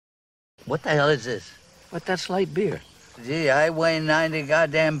What the hell is this? But that's light beer. Gee, I weigh 90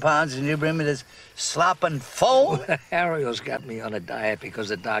 goddamn pounds and you bring me this slopping foam? Ariel's got me on a diet because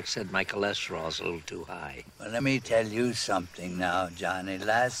the doc said my cholesterol's a little too high. Well, let me tell you something now, Johnny.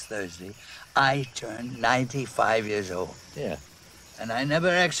 Last Thursday, I turned 95 years old. Yeah. And I never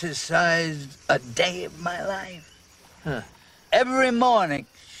exercised a day of my life. Huh. Every morning,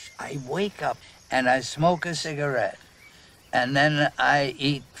 I wake up and I smoke a cigarette. And then I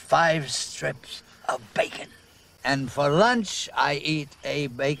eat 5 strips of bacon. And for lunch, I eat a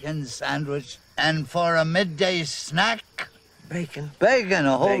bacon sandwich. And for a midday snack... Bacon? Bacon,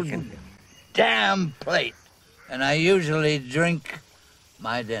 a whole Bacon. damn plate. And I usually drink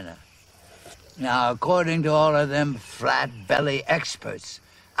my dinner. Now, according to all of them flat-belly experts,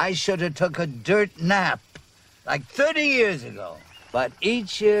 I should have took a dirt nap like 30 years ago. But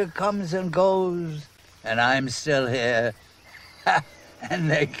each year comes and goes, and I'm still here.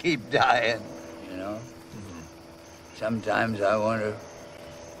 And they keep dying, you know? Sometimes I wonder,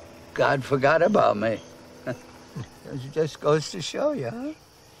 God forgot about me. It just goes to show you, huh?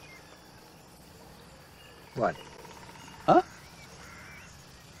 What? Huh?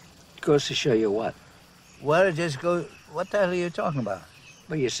 Goes to show you what? Well, it just goes... What the hell are you talking about?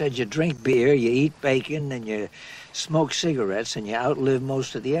 Well, you said you drink beer, you eat bacon, and you smoke cigarettes, and you outlive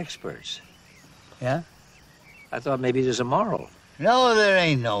most of the experts. Yeah? I thought maybe there's a moral. No, there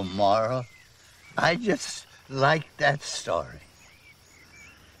ain't no moral. I just like that story.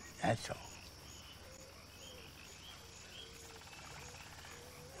 That's all.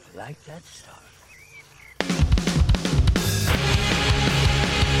 I like that story.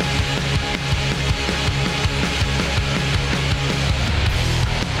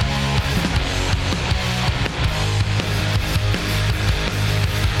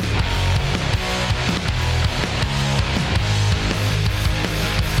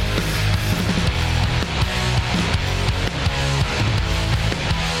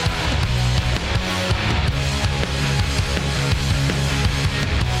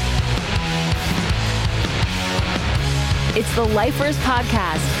 It's the LIFERS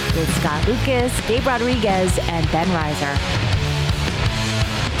podcast with Scott Lucas, Gabe Rodriguez, and Ben Reiser.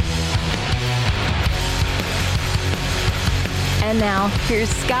 And now, here's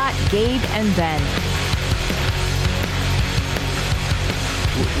Scott, Gabe, and Ben.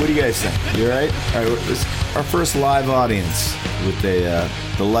 What do you guys think? You all right? All right, this is our first live audience with the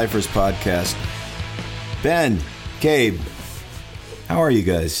LIFERS podcast. Ben, Gabe, how are you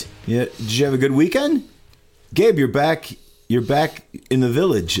guys? Yeah, did you have a good weekend? Gabe, you're back. You're back in the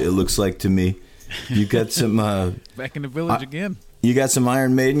village. It looks like to me. You got some back in the village again. You got some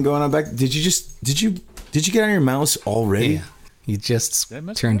Iron Maiden going on back. Did you get on your mouse already? Yeah, you just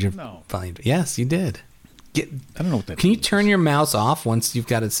turned your volume. Yes, you did. I don't know what that Can you means. turn your mouse off once you've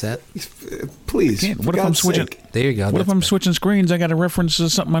got it set? Please. What if I'm switching? There you go. What if I'm switching screens? I got to reference to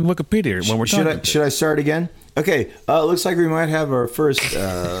something on Wikipedia when we're talking. Should I start again? Okay. Looks like we might have our first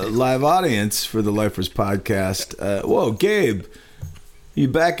live audience for the LIFERS podcast. Whoa, Gabe, you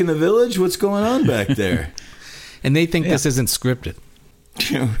back in the village? What's going on back there? And they think this isn't scripted.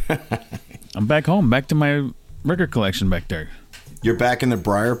 I'm back home, back to my record collection back there. You're back in the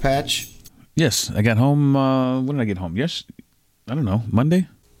Briar Patch? Yes, I got home. When did I get home? Yes, I don't know. Monday?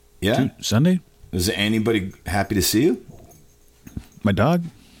 Yeah. Sunday? Is anybody happy to see you? My dog?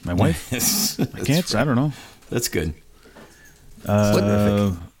 My wife? My cats? I don't know. That's good. What's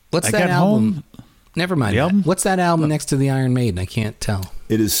I that got album? home. Never mind. The album? What's that album next to the Iron Maiden? I can't tell.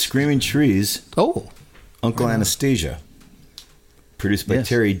 It is Screaming Trees. Oh. Uncle Anastasia. Produced by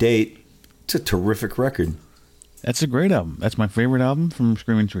Terry Date. It's a terrific record. That's a great album. That's my favorite album from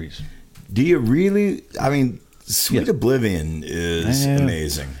Screaming Trees. Do you really? I mean, Sweet Oblivion is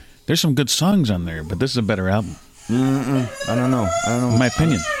amazing. There's some good songs on there, but this is a better album. I don't know. In my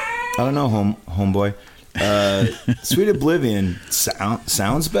opinion. I don't know, homeboy. Sweet Oblivion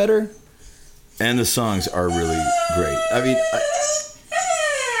sounds better, and the songs are really great. I mean,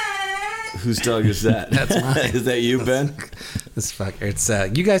 whose dog is that? That's mine. Is that you, Ben? This fucker. It's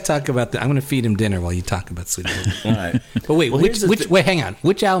you guys talk about I'm going to feed him dinner while you talk about Sweet Oblivion. All right. But wait, wait, hang on.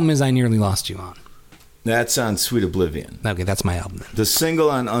 Which album is I Nearly Lost You on? That's on Sweet Oblivion. Okay, that's my album then. The single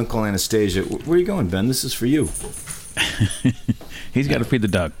on Uncle Anastasia. Where are you going, Ben? This is for you. He's got to feed the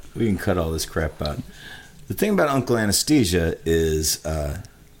dog. We can cut all this crap out. The thing about Uncle Anastasia is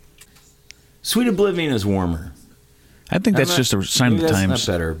Sweet Oblivion is warmer. I think that's just a sign of the times. It's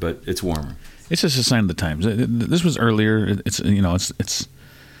not better, but it's warmer. It's just a sign of the times. This was earlier. It's maybe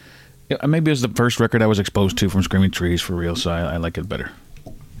it was the first record I was exposed to from Screaming Trees for real, so I like it better.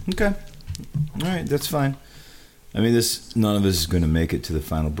 Okay. All right, that's fine. I mean, none of us is going to make it to the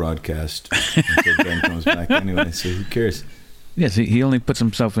final broadcast until Ben comes back anyway, so who cares? Yes, he only puts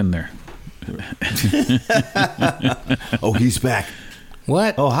himself in there. Oh, he's back.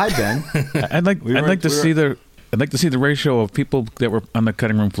 What? Oh, hi, Ben. I'd like to see the ratio of people that were on the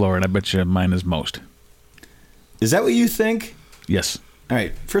cutting room floor, and I bet you mine is most. Is that what you think? Yes. All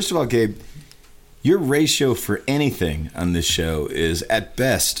right. First of all, Gabe, your ratio for anything on this show is at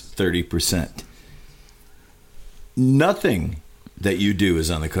best 30%. Nothing that you do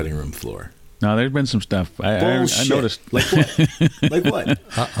is on the cutting room floor. No, there's been some stuff. I noticed. Like what? Like what?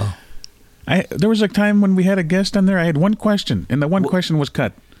 Uh-oh. There was a time when we had a guest on there. I had one question, and the one question was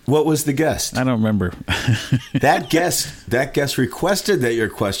cut. What was the guest? I don't remember. That guest requested that your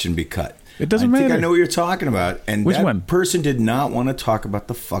question be cut. It doesn't matter. I think I know what you're talking about. And Which that one? person did not want to talk about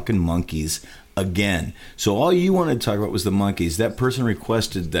the fucking monkeys again. So all you wanted to talk about was the monkeys. That person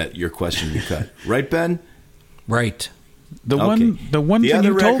requested that your question be cut. Right, Ben? Right. The Okay. one The thing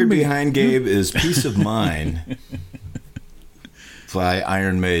other you told record me behind Gabe is Peace of Mind by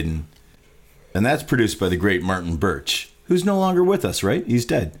Iron Maiden. And that's produced by the great Martin Birch, who's no longer with us, right? He's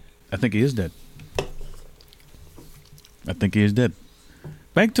dead. I think he is dead.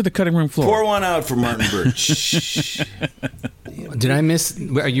 Back to the cutting room floor. Pour one out for Martin Birch. Did I miss?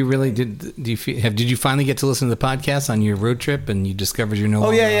 Are you really? Did you finally get to listen to the podcast on your road trip and you discovered you're no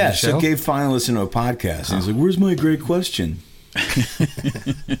longer on the show? So Gabe finally listened to a podcast. And he's like, "Where's my great question?"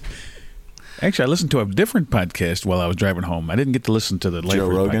 Actually, I listened to a different podcast while I was driving home. I didn't get to listen to the Joe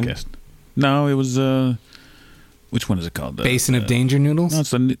LIFERS Rogan? podcast. No, it was which one is it called? Basin of Danger Noodles. No,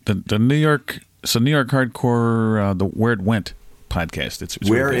 it's the New York. It's a New York hardcore. The Where It Went podcast. It's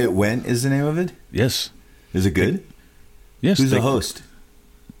Where really good. It Went is the name of it? Yes. Is it good? Yes. Who's the host?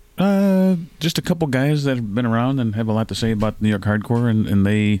 Just a couple guys that have been around and have a lot to say about New York hardcore, and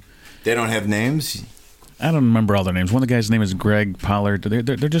they don't have names? I don't remember all their names. One of the guys' name is Greg Pollard.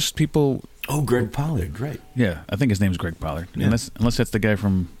 They're just people. Oh, Greg Pollard, right. Yeah, I think his name is Greg Pollard. Yeah. Unless that's the guy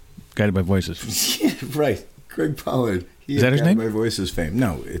from Guided by Voices. Yeah, right. Greg Pollard. Is that his name? My Voices fame.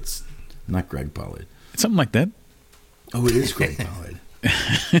 No, it's not Greg Pollard. It's something like that. Oh, it is Greg Pollard.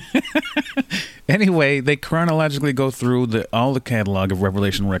 Anyway, they chronologically go through all the catalog of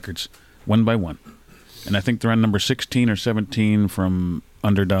Revelation records, one by one. And I think they're on number 16 or 17 from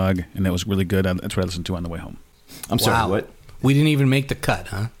Underdog, and that was really good. That's what I listened to on the way home. I'm sorry, what? We didn't even make the cut,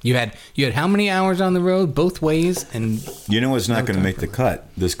 huh? You had how many hours on the road both ways, and You know what's not going to make the cut?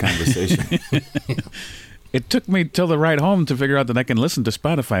 This conversation. It took me till the ride home to figure out that I can listen to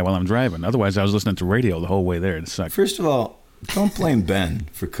Spotify while I'm driving. Otherwise, I was listening to radio the whole way there. It sucked. First of all, don't blame Ben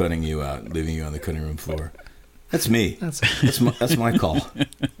for cutting you out, leaving you on the cutting room floor. That's me. That's my call.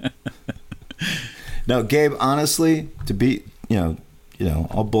 No, Gabe, honestly, to be, all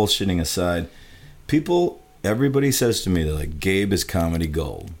bullshitting aside, everybody says to me, they're like, Gabe is comedy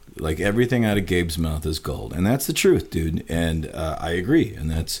gold. Like, everything out of Gabe's mouth is gold. And that's the truth, dude. And I agree.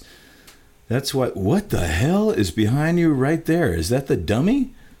 And that's what the hell is behind you right there? Is that the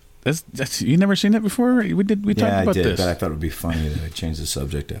dummy? That's you never seen that before? We talked about this. But I thought it would be funny that I changed the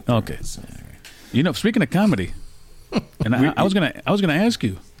subject after. Okay. So, anyway. Speaking of comedy, and I was gonna ask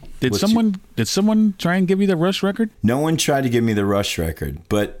you, did someone try and give you the Rush record? No one tried to give me the Rush record,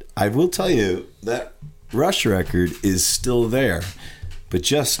 but I will tell you that Rush record is still there. But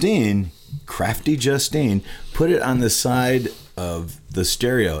crafty Justine, put it on the side of the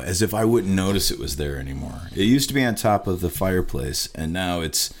stereo as if I wouldn't notice it was there anymore. It used to be on top of the fireplace, and now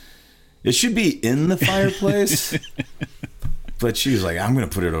it should be in the fireplace. But she's like, I'm going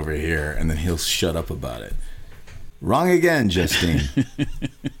to put it over here, and then he'll shut up about it. Wrong again, Justine.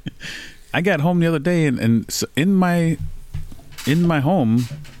 I got home the other day, and in my home,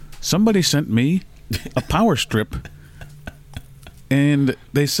 somebody sent me a power strip, and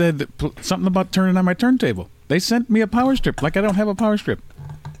they said something about turning on my turntable. They sent me a power strip, like I don't have a power strip.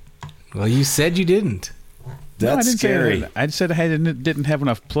 Well, you said you didn't. No, I didn't scary. Say I said I didn't have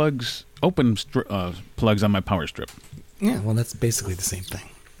enough plugs, open plugs on my power strip. Yeah, well, that's basically the same thing.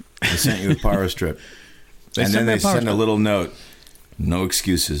 They sent you a power strip. And then they sent a little note. No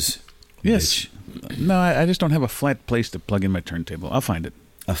excuses. Yes. Bitch. No, I just don't have a flat place to plug in my turntable. I'll find it.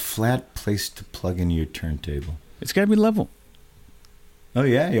 A flat place to plug in your turntable. It's got to be level. Oh,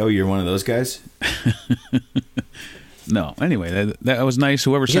 yeah? Oh, you're one of those guys? No. Anyway, that was nice.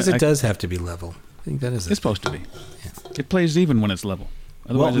 Whoever Because sent it does have to be level. I think that is it. It's supposed to be. Yeah. It plays even when it's level.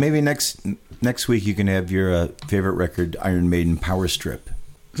 Otherwise, well, maybe next week you can have your favorite record, Iron Maiden Power Strip.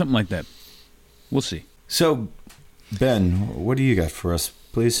 Something like that. We'll see. So, Ben, what do you got for us,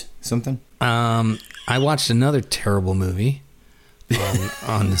 please? Something? I watched another terrible movie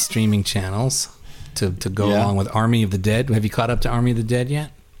on the streaming channels. to go along with Army of the Dead. Have you caught up to Army of the Dead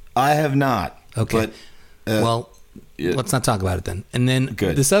yet? I have not. Okay. But, let's not talk about it then. And then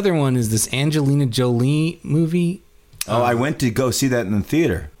Good. this other one is this Angelina Jolie movie. I went to go see that in the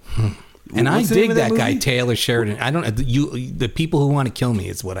theater. And What's the I name dig of that guy, movie? Taylor Sheridan. I don't. The people who want to kill me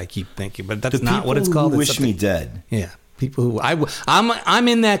is what I keep thinking, but that's not what it's called. Who It's wish me dead. Yeah, people who I'm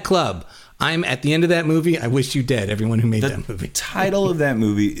in that club. I'm at the end of that movie. I wish you dead. Everyone who made that movie. The title of that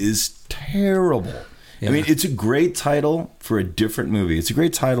movie is terrible. Yeah. I mean, it's a great title for a different movie. It's a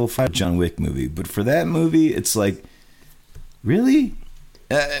great title for a John Wick movie, but for that movie, it's like, really?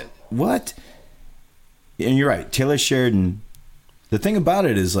 What? And you're right, Taylor Sheridan. The thing about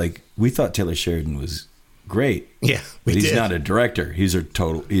it is, like, we thought Taylor Sheridan was great. Yeah, but he's not a director. He's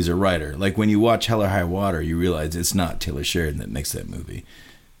a writer. Like, when you watch Hell or High Water, you realize it's not Taylor Sheridan that makes that movie.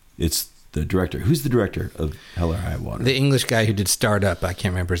 It's the director. Who's the director of Hell or High Water? The English guy who did Startup. I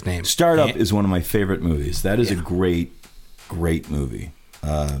can't remember his name. Startup is one of my favorite movies. That is a great movie.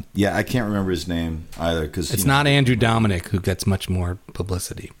 I can't remember his name either because it's not Andrew Dominic, who gets much more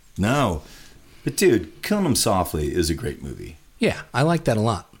publicity. No, but dude, Killing Him Softly is a great movie. Yeah, I like that a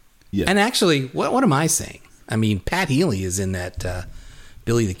lot. Yeah, and actually, what am I saying? I mean, Pat Healy is in that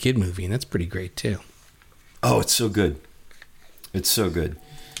Billy the Kid movie, and that's pretty great too. Oh, it's so good. It's so good.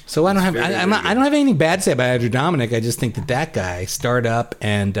 So I don't have anything bad to say about Andrew Dominic. I just think that guy, Startup,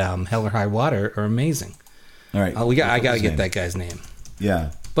 and Hell or High Water are amazing. All right, I gotta get that guy's name.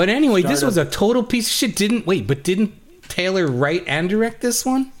 Yeah. But anyway, this was a total piece of shit. Didn't Taylor write and direct this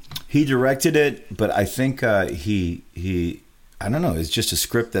one? He directed it, but I think he I don't know. It's just a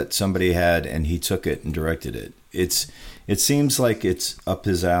script that somebody had, and he took it and directed it. It seems like it's up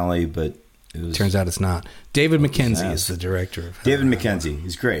his alley, but turns out it's not. David Mackenzie is the director of David Mackenzie.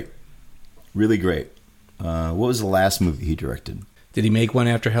 He's great, really great. What was the last movie he directed? Did he make one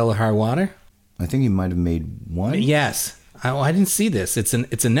after Hell or High Water? I think he might have made one. Yes. I didn't see this. It's a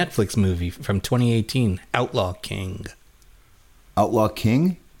Netflix movie from 2018. Outlaw King. Outlaw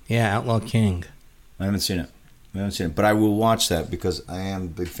King? Yeah, Outlaw King. I haven't seen it. But I will watch that because I am a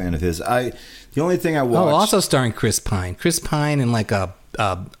big fan of his. The only thing I watched... Oh, also starring Chris Pine. Chris Pine in like a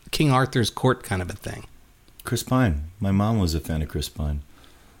King Arthur's Court kind of a thing. Chris Pine. My mom was a fan of Chris Pine.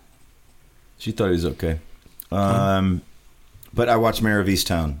 She thought he was okay. But I watched Mayor of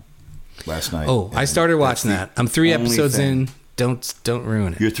Easttown last night. Oh, I started watching that. I'm 3 episodes in. Don't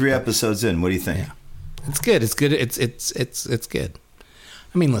ruin it. You're 3 episodes in. What do you think? Yeah. It's good. It's good. It's good.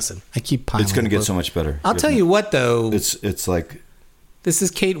 I mean, listen, I keep piling. It's going to get so much better. I'll tell you what, though. It's like... This is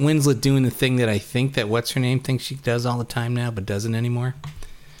Kate Winslet doing the thing that I think that what's her name thinks she does all the time now, but doesn't anymore.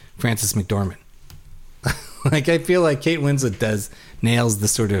 Frances McDormand. Like, I feel like Kate Winslet nails the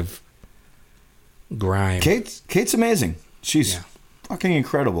sort of grime. Kate's amazing. She's fucking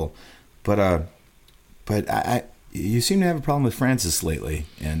incredible. But you seem to have a problem with Frances lately,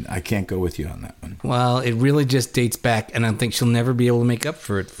 and I can't go with you on that one. Well, it really just dates back, and I think she'll never be able to make up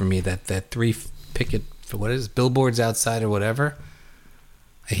for it for me. That 3 picket, for what is it, billboards outside or whatever.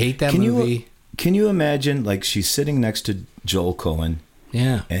 I hate that movie. Can you imagine, like, she's sitting next to Joel Coen?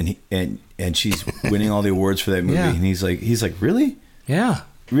 Yeah. And she's winning all the awards for that movie, and he's like, really? Yeah.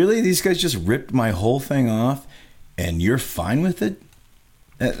 Really? These guys just ripped my whole thing off, and you're fine with it?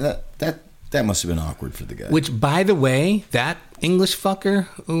 That must have been awkward for the guy. Which, by the way, that English fucker,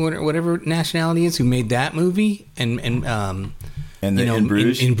 or whatever nationality is, who made that movie, and in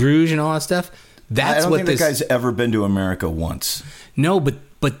Bruges? in Bruges and all that stuff. That's I don't what think that guy's ever been to America once. No,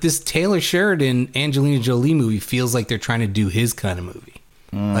 but this Taylor Sheridan, Angelina Jolie movie feels like they're trying to do his kind of movie.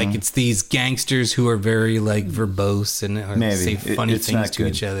 Like it's these gangsters who are very like verbose and say funny things to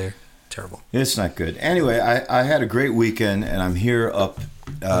each other. Terrible. It's not good. Anyway, I had a great weekend, and I'm here up.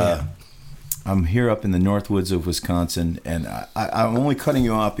 I'm here up in the North Woods of Wisconsin, and I'm only cutting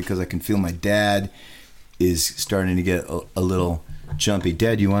you off because I can feel my dad is starting to get a little jumpy.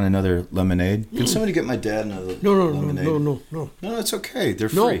 Dad, you want another lemonade? Can somebody get my dad another lemonade? No. No, it's okay. They're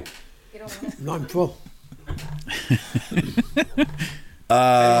free. No, I'm full.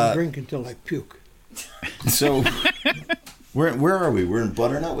 I don't drink until I puke. So, where are we? We're in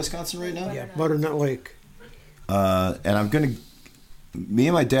Butternut, Wisconsin right now? Yeah, Butternut Lake. And me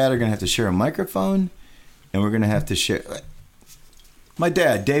and my dad are going to have to share a microphone, and we're going to have to share... My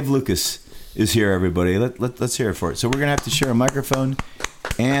dad, Dave Lucas, is here, everybody. Let's hear it for it. So we're going to have to share a microphone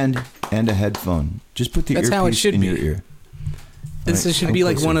and a headphone. Just put the earpiece in your ear. This should be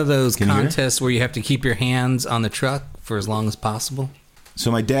like one of those contests where you have to keep your hands on the truck for as long as possible.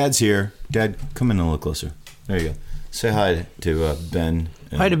 So my dad's here. Dad, come in a little closer. There you go. Say hi to Ben.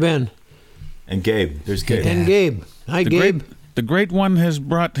 Hi to Ben. And Gabe. There's Gabe. And Gabe. Hi, Gabe. The Great One has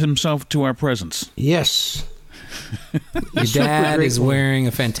brought himself to our presence. Yes. Your dad is wearing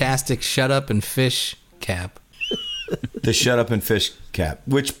a fantastic shut up and fish cap. The Shut Up and Fish cap.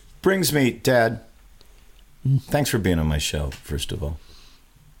 Which brings me, Dad, thanks for being on my show, first of all.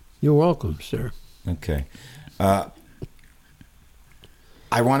 You're welcome, sir. Okay. I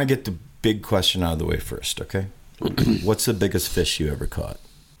want to get the big question out of the way first, okay? What's the biggest fish you ever caught?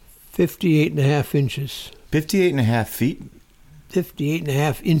 58.5 inches. 58.5 feet?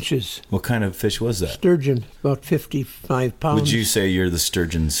 58.5 inches. What kind of fish was that? Sturgeon, about 55 pounds. Would you say you're the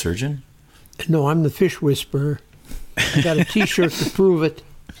sturgeon surgeon? No, I'm the fish whisperer. I got a T-shirt to prove it.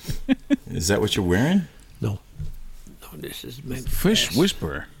 Is that what you're wearing? No, this is my Fish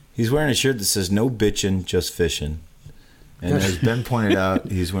whisperer. He's wearing a shirt that says "No bitchin', just fishing," and as Ben pointed out,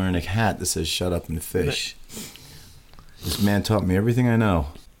 he's wearing a hat that says "Shut up and fish." This man taught me everything I know.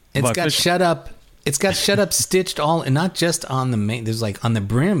 It's About got fish. shut up. It's got shut up stitched all, and not just on the main. There's like on the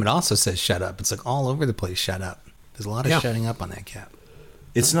brim. It also says shut up. It's like all over the place. Shut up. There's a lot of shutting up on that cap.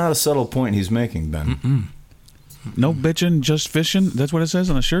 It's not a subtle point he's making, Ben. No bitchin', just fishing. That's what it says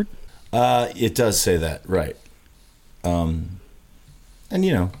on the shirt. It does say that, right? And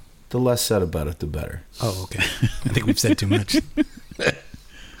you know, the less said about it, the better. Oh, okay. I think we've said too much.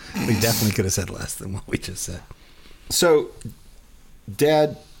 We definitely could have said less than what we just said. So,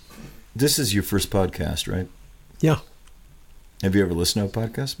 Dad, this is your first podcast, right? Yeah. Have you ever listened to a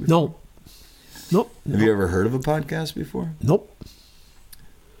podcast before? No. Nope. Have you ever heard of a podcast before? Nope.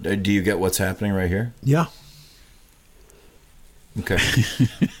 Do you get what's happening right here? Yeah. Okay.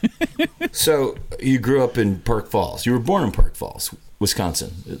 So, you grew up in Park Falls. You were born in Park Falls, Wisconsin,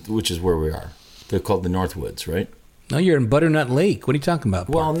 which is where we are. They're called the Northwoods, right? No, you're in Butternut Lake. What are you talking about?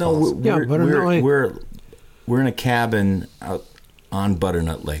 Well, Park no, Falls? we're in a cabin out on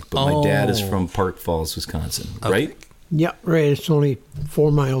Butternut Lake, but my dad is from Park Falls, Wisconsin, right? Yeah, right. It's only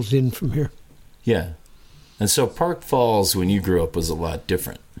 4 miles in from here. Yeah. And so Park Falls, when you grew up, was a lot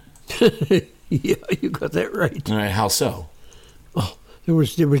different. Yeah, you got that right. All right, how so? Oh, there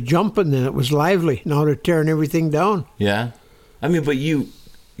was jumping and it was lively. Now they're tearing everything down. Yeah? I mean, but you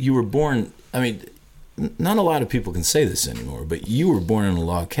were born, I mean, not a lot of people can say this anymore, but you were born in a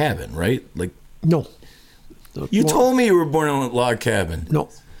log cabin, right? Like, No. you told me you were born in a log cabin. No.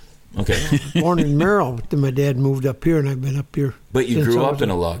 Okay. Born in Merrill, but then my dad moved up here and I've been up here. But you since grew I up was in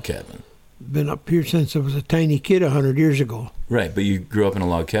a log cabin. Been up here since I was a tiny kid 100 years ago. Right, but you grew up in a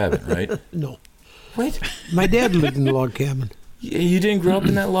log cabin, right? No. Wait. My dad lived in a log cabin. You didn't grow up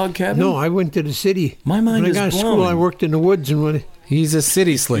in that log cabin? No, I went to the city. My mind when is I got to school, blown. I worked in the woods and when. He's a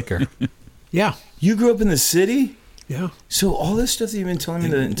city slicker. Yeah. You grew up in the city? Yeah. So all this stuff that you've been telling me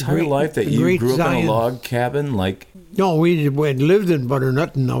the entire Great- life that the you Great grew up in Zion. a log cabin, like, No, we had lived in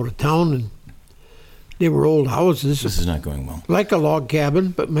Butternut and out of town, and they were old houses, this is not going well. like a log cabin.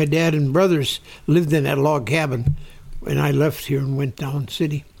 But my dad and brothers lived in that log cabin, and I left here and went down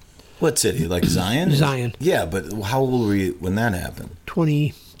city. What city? Like Zion? Zion. Yeah, but how old were you when that happened?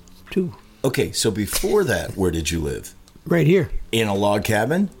 22, Okay, so before that, where did you live? right here. In a log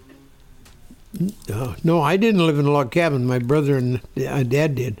cabin? No, I didn't live in a log cabin. My brother and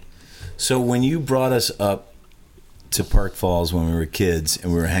dad did. So when you brought us up to Park Falls when we were kids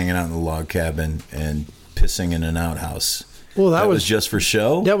and we were hanging out in the log cabin and pissing in an outhouse, Well, that was was just for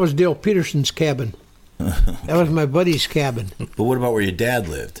show? That was Dale Peterson's cabin. That was my buddy's cabin. But what about where your dad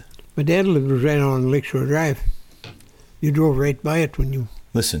lived? My dad lived right on Lakeshore Drive. You drove right by it when you.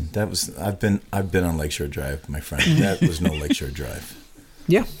 Listen, that was I've been on Lakeshore Drive, my friend. That was no Lakeshore Drive.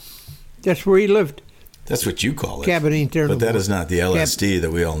 Yeah, that's where he lived. That's what you call it. Cabin ain't there no But that more. is not the LSD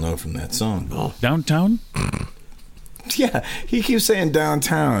that we all know from that song. No. Downtown? Yeah, he keeps saying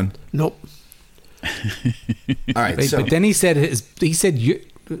downtown. Nope. All right, Wait, so but then he said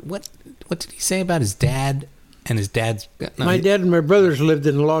what did he say about his dad and his dad's? No, My dad and my brothers lived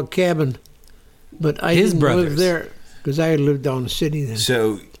in a log cabin, but I His didn't brothers. live there because I had lived down the city then.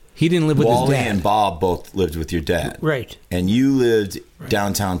 so he didn't live with Wally his dad. and Bob both lived with your dad. Right. And you lived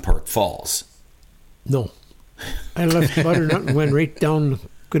downtown Park Falls. No. I left Butternut and went right down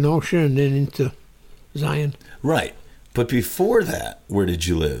Kenosha and then into Zion. Right. But before that, where did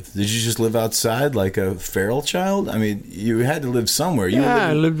you live? Did you just live outside like a feral child? I mean, you had to live somewhere.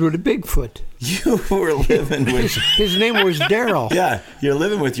 I lived with a Bigfoot. You were living with... His name was Daryl. Yeah, you're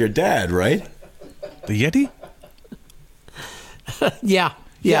living with your dad, right? The Yeti? Yeah.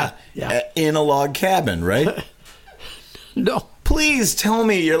 In a log cabin, right? No. Please tell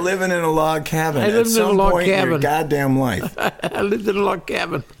me you're living in a log cabin I at lived in a some log point in your cabin. goddamn life. I lived in a log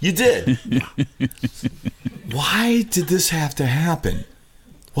cabin. You did? Why did this have to happen?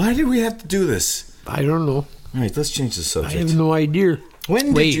 Why did we have to do this? I don't know. All right, let's change the I subject. have no idea.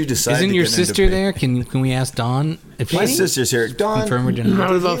 When Wait, did you decide isn't to your get into sister painting? there? Can we ask Dawn if My she's sister's here. Dawn, confirmed or denied?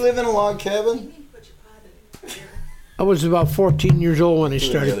 I was, did he about, live in a log cabin? I was about 14 years old when I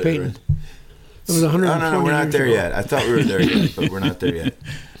started painting. It was 120 No, we're not years there ago. yet. I thought we were there yet, but we're not there yet.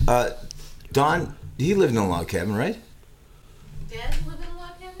 Dawn, he lived in a log cabin, right? Dad lived in a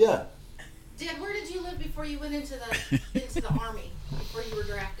log cabin? Yeah. Dad, where did you live before you went into the army? Before you were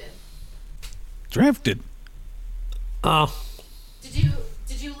drafted? Drafted. Did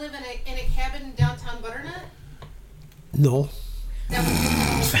you live in a cabin in downtown Butternut? No. That was your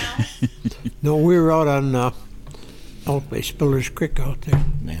mom's house? No, we were out on out by Spiller's Creek out there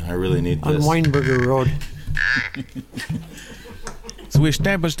Man, I really need on this. Weinberger Road. So we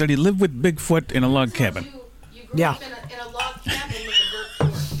established that he lived with Bigfoot in a log cabin. You grew Yeah. up in a log cabin with a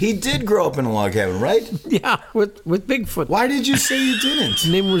dirt floor. He did grow up in a log cabin, right? Yeah, with Bigfoot. Why did you say you didn't?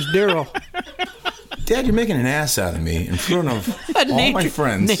 His name was Daryl. Dad, you're making an ass out of me in front of all my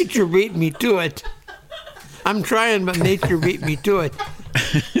friends. Nature beat me to it. I'm trying, but nature beat me to it.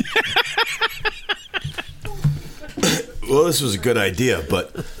 Well, this was a good idea,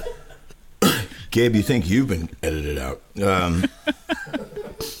 but Gabe, you think you've been edited out. All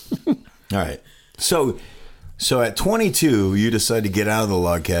right. So at 22, you decide to get out of the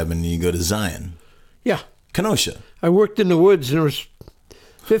log cabin and you go to Zion, Yeah, Kenosha. I worked in the woods and there was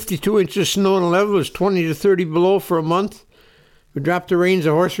 52 inches of snow and the level was 20 to 30 below for a month. We dropped the reins,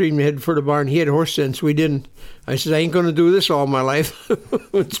 the horse rein headed for the barn. He had horse sense, we didn't. I said, I ain't going to do this all my life.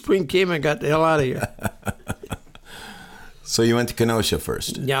 When spring came, I got the hell out of here. So you went to Kenosha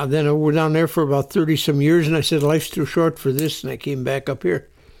first. Yeah, then I was down there for about 30-some years, and I said, life's too short for this, and I came back up here.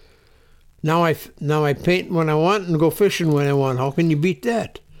 Now I paint when I want and go fishing when I want. How can you beat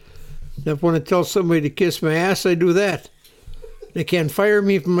that? If I want to tell somebody to kiss my ass, I do that. They can't fire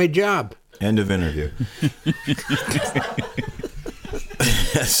me from my job. End of interview.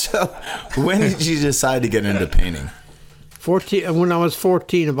 So when did you decide to get into painting? 14. When I was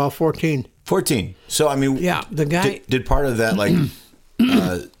 14, about 14. 14. So, I mean, Yeah, the guy. did part of that, like,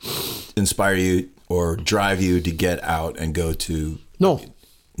 inspire you or drive you to get out and go to... No.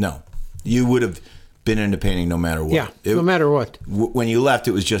 No. You would have been into painting no matter what. Yeah, no matter what. When you left,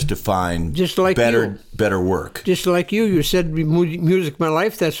 it was just to find Just like better work. Just like you said, music my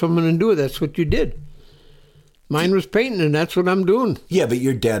life, that's what I'm going to do. That's what you did. Mine was painting, and that's what I'm doing. Yeah, but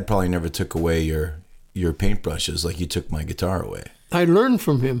your dad probably never took away your paintbrushes like you took my guitar away. I learned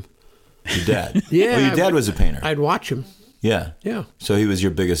from him. Your dad? Yeah. Well, your dad was a painter. I'd watch him. Yeah. Yeah. So he was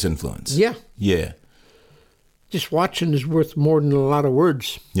your biggest influence. Yeah. Yeah. Just watching is worth more than a lot of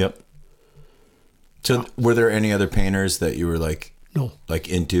words. Yep. So were there any other painters that you were like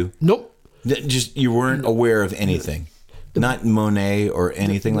into? Nope. Just you weren't aware of anything? Not Monet or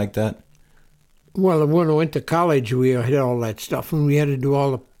anything like that? Well, when I went to college, we had all that stuff, and we had to do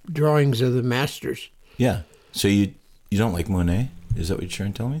all the drawings of the masters. Yeah. So you don't like Monet? Is that what you're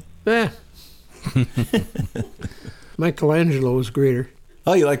trying to tell me? Michelangelo was greater.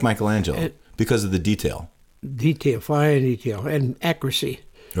 Oh, you like Michelangelo because of the detail. Fine detail, and accuracy.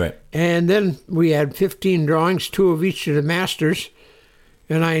 Right. And then we had 15 drawings, 2 of each of the masters,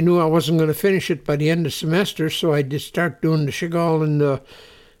 and I knew I wasn't going to finish it by the end of the semester, so I just start doing the Chagall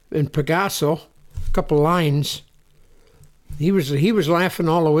and Picasso, a couple lines. He was laughing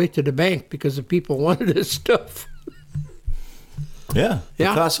all the way to the bank because the people wanted his stuff. Yeah.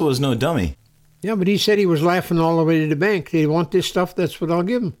 Yeah. Picasso was no dummy. Yeah, but he said he was laughing all the way to the bank. They want this stuff, that's what I'll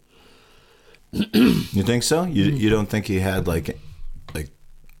give him. You think so? You don't think he had like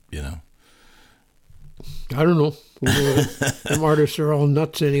you know? I don't know. Them artists are all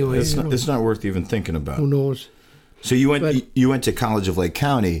nuts anyway. It's not worth even thinking about. Who knows? So you went to College of Lake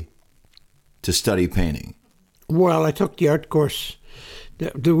County to study painting. Well, I took the art course.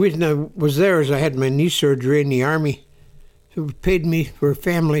 The reason I was there is I had my knee surgery in the Army. So it paid me for a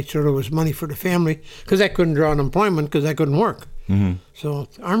family, so there was money for the family, because I couldn't draw unemployment because I couldn't work. Mm-hmm. So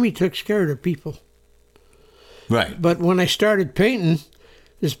the Army took care of the people. Right. But when I started painting,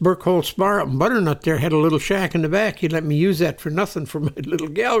 this Burkholz Spar up in Butternut there had a little shack in the back. He let me use that for nothing for my little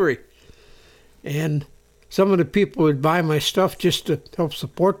gallery. And some of the people would buy my stuff just to help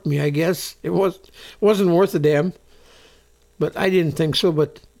support me, I guess. It wasn't worth a damn. But I didn't think so,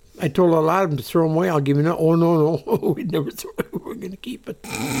 but I told a lot of them to throw them away. I'll give you no. Oh, no. We'd never throw it. We're going to keep it.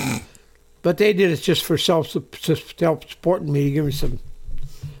 But they did it just for help supporting me, to give me some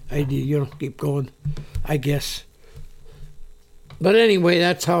idea, keep going, I guess. But anyway,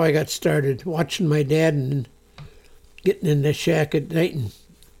 that's how I got started, watching my dad and getting in the shack at night and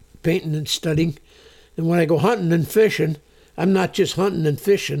painting and studying. And when I go hunting and fishing, I'm not just hunting and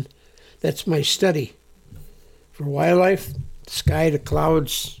fishing. That's my study. For wildlife, the sky, the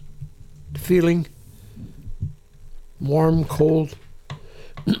clouds, the feeling, warm, cold,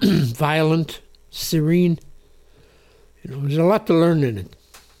 violent, serene. There's a lot to learn in it.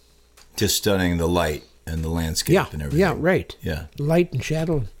 Just studying the light and the landscape and everything. Yeah, right. Yeah. Light and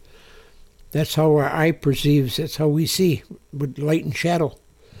shadow. That's how our eye perceives. That's how we see, with light and shadow.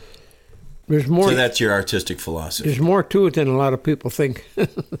 There's more. So that's your artistic philosophy. There's more to it than a lot of people think.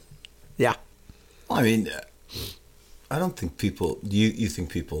 Yeah. Well, I mean, I don't think people. You think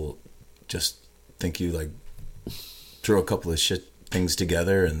people just think you like throw a couple of shit things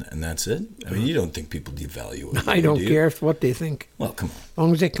together and that's it? I mean, you don't think people devalue it. I don't care what they think. Well, come on. As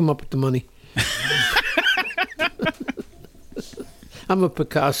long as they come up with the money. I'm a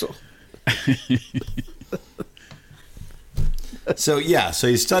Picasso. So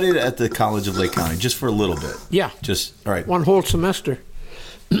you studied at the College of Lake County just for a little bit. Yeah. Just, all right. One whole semester.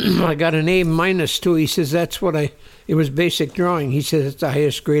 I got an A- too. He says that's what it was basic drawing. He says it's the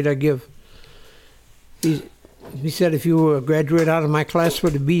highest grade I give. He said if you graduate out of my class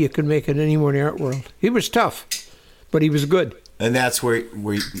with a B, you could make it anywhere in the art world. He was tough, but he was good. And that's where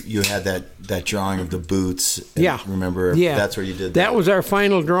you had that drawing of the boots. And Yeah. Remember? Yeah. That's where you did that. That was our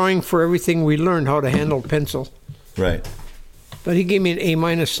final drawing for everything we learned, how to handle pencil. Right. But he gave me an A-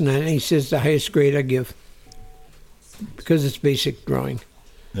 and he says the highest grade I give. Because it's basic drawing.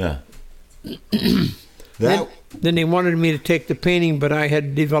 Yeah. Then they wanted me to take the painting, but I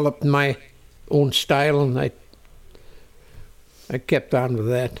had developed my own style, and I kept on with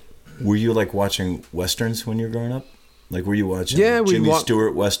that. Were you like watching westerns when you were growing up? Like, were you watching we Jimmy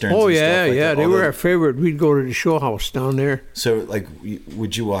Stewart westerns? Oh and yeah, stuff like yeah. that? They were our favorite. We'd go to the show house down there. So, like,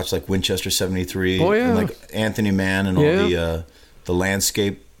 would you watch like Winchester 73? Oh, yeah. And like Anthony Mann and all the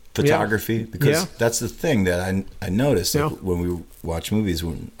landscape photography? Because that's the thing that I noticed when we watch movies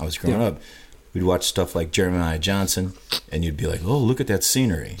when I was growing up. We'd watch stuff like Jeremiah Johnson, and you'd be like, "Oh, look at that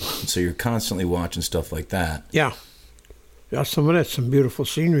scenery!" And so you're constantly watching stuff like that. Yeah, some beautiful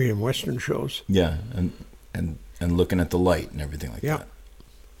scenery in Western shows. Yeah, and looking at the light and everything like that.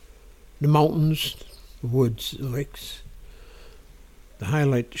 The mountains, the woods, the lakes, the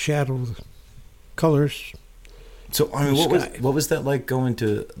highlight, the shadow, the colors. So, I mean, what was that like going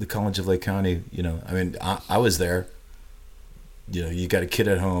to the College of Lake County? I mean, I was there. You got a kid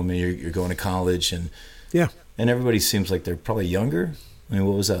at home, and you're going to college, and everybody seems like they're probably younger. I mean,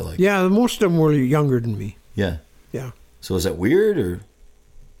 what was that like? Yeah, most of them were younger than me. Yeah. Yeah. So is that weird or?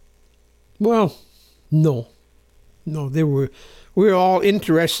 Well, no, we were all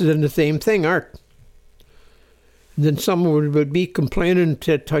interested in the same thing, art. And then someone would be complaining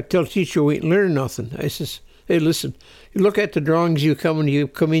to tell teacher we ain't learning nothing. I says, hey, listen, you look at the drawings you come in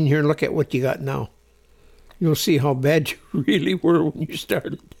here and look at what you got now. You'll see how bad you really were when you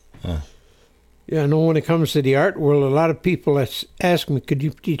started. Huh. Yeah, I know when it comes to the art world, a lot of people ask me, could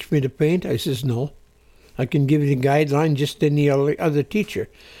you teach me to paint? I says, no. I can give you the guideline just any other teacher.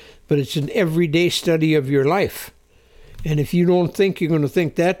 But it's an everyday study of your life. And if you don't think you're going to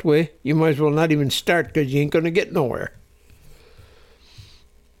think that way, you might as well not even start because you ain't going to get nowhere.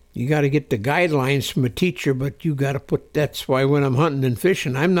 You got to get the guidelines from a teacher, but you got to that's why when I'm hunting and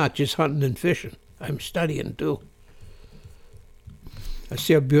fishing, I'm not just hunting and fishing. I'm studying too. I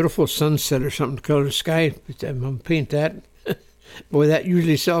see a beautiful sunset or something to color the sky. I'm going to paint that. Boy, that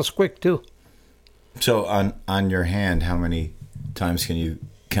usually sells quick too. So on your hand, how many times can you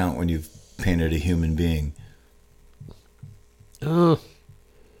count when you've painted a human being?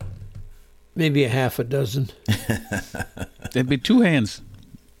 Maybe a half a dozen. That'd be 2 hands.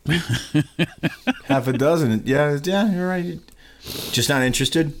 Half a dozen. Yeah, you're right. Just not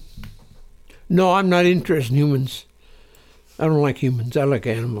interested? No, I'm not interested in humans. I don't like humans. I like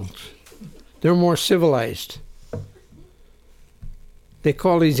animals. They're more civilized. They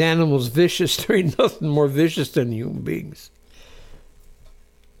call these animals vicious. There ain't nothing more vicious than human beings.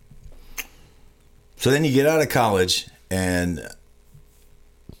 So then you get out of college and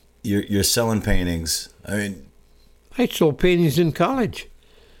you're selling paintings. I mean, I sold paintings in college.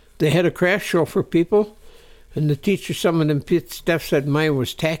 They had a craft show for people, and the teacher, some of them stuff said mine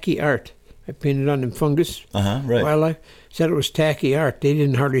was tacky art. I painted on them fungus. Right. Wildlife. Said it was tacky art. They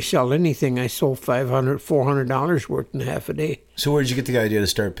didn't hardly sell anything. I sold $500, $400 worth in half a day. So where did you get the idea to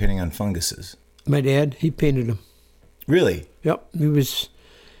start painting on funguses? My dad, he painted them. Really? Yep.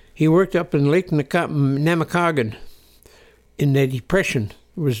 He worked up in Lake Namakogan in the Depression.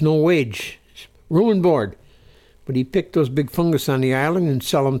 There was no wage. Room and board. But he picked those big fungus on the island and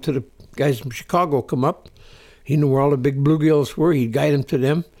sell them to the guys from Chicago come up. He knew where all the big bluegills were. He'd guide them to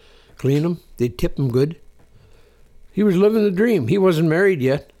them, clean them. They'd tip them good. He was living the dream. He wasn't married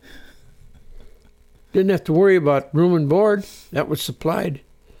yet. Didn't have to worry about room and board. That was supplied.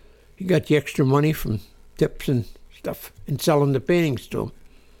 He got the extra money from tips and stuff and selling the paintings to him.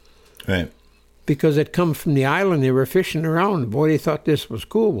 Right. Because it come from the island. They were fishing around. Boy, they thought this was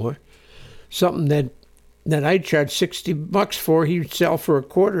cool, boy. Something that I'd charge $60 for, he'd sell for a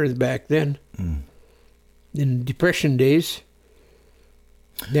quarter back then. In the Depression days.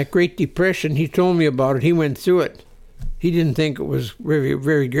 That Great Depression, he told me about it. He went through it. He didn't think it was very,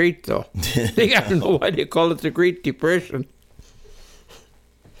 very great, though. I don't know why they call it the Great Depression.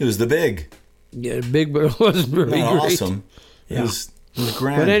 It was the big. Yeah, big, but it wasn't very great. Awesome. Yeah. It was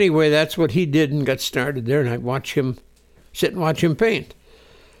grand. But anyway, that's what he did and got started there, and I'd sit and watch him paint.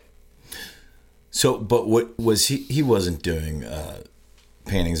 So, but what was he? He wasn't doing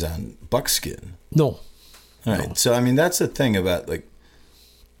paintings on buckskin. No. All right. No. So, I mean, that's the thing about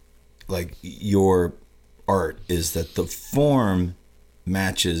like your art is that the form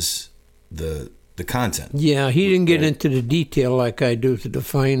matches the content. Yeah, he didn't get into the detail like I do to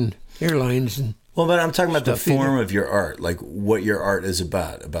define airlines and. Well, but I'm talking about the stuff form either. of your art, like what your art is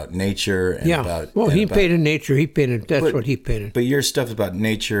about nature and Yeah. about. Well, and he about, painted nature. He painted. That's But- what he painted. But your stuff is about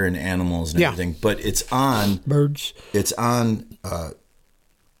nature and animals and Yeah. everything. But it's on Birds.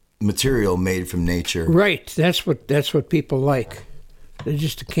 material made from nature. Right. That's what people like. They're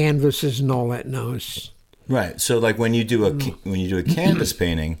just the canvases and all that now. It's, Right. So, like when you do a canvas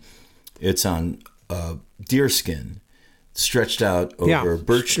painting, it's on deer skin, stretched out over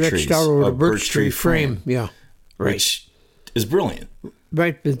birch trees. stretched out over a the birch tree frame. Yeah. Right. Which is brilliant.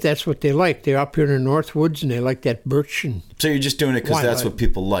 Right, but that's what they like. They're up here in the North Woods, and they like that birch. And So you're just doing it because that's Wildlife. what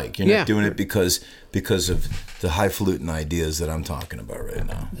people like. You're Yeah. not doing it because of the highfalutin ideas that I'm talking about right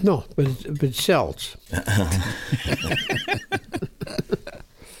now. no, but it sells.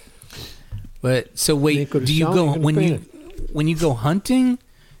 But so They wait, could've do you sold, go they could've when you go hunting?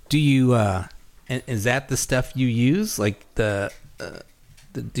 Do you and is that the stuff you use, like the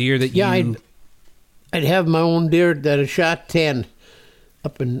deer that Yeah, you? I'd have my own deer that I shot 10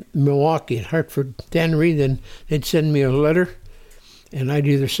 up in Milwaukee at Hartford Tannery. Then they'd send me a letter, and I'd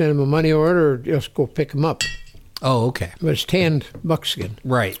either send them a money order or just go pick them up. Oh, okay, But it's tanned buckskin.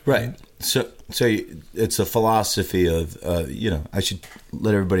 right. Right. So it's a philosophy of I should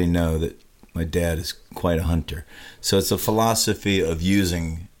let everybody know that my dad is quite a hunter. So it's a philosophy of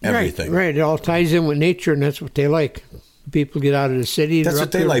using everything. Right. It all ties in with nature, and that's what they like. People get out of the city. That's they're what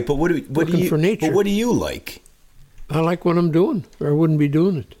up they here like. But what do looking you? for nature. But what do you like? I like what I'm doing, or I wouldn't be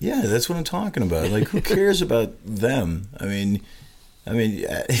doing it. Yeah, that's what I'm talking about. Like, who cares about them? I mean,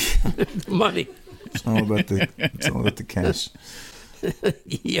 Money. it's all about the cash.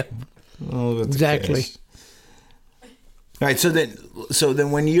 Yep. All about the Exactly. cash. All right. So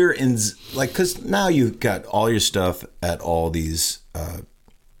then, when you're in, like, because now you've got all your stuff at all these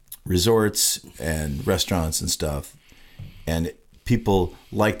resorts and restaurants and stuff, and people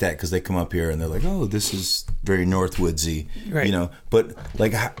like that because they come up here and they're like, "Oh, this is very Northwoodsy," Right. But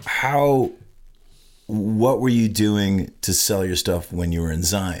like, what were you doing to sell your stuff when you were in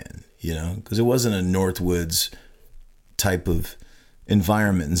Zion? Because it wasn't a Northwoods type of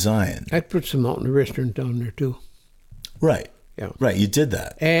environment in Zion. I'd put some out in the restaurant down there, too. Right. Yeah. Right. You did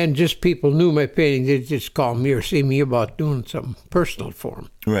that. And just people knew my paintings. They'd just call me or see me about doing something personal for them,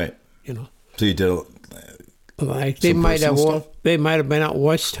 Right. So you did. Like they Some might have personal stuff? they might have been out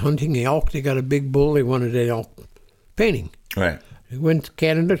west hunting elk. They got a big bull. They wanted an elk painting. Right. They went to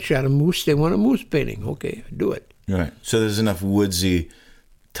Canada, shot a moose. They want a moose painting. Okay, do it. Right. So there's enough woodsy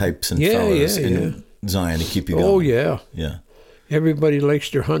types and Yeah, fellas yeah, in Zion to keep you going. Oh yeah. Yeah. Everybody likes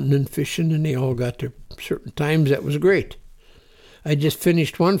their hunting and fishing, and they all got their certain times. That was great. I just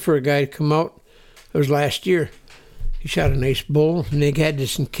finished one for a guy to come out. It was last year. He shot a nice bull, and they had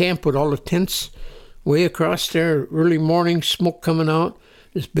this in camp with all the tents way across there. Early morning, smoke coming out.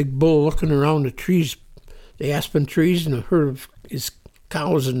 This big bull looking around the trees, the aspen trees, and a herd of his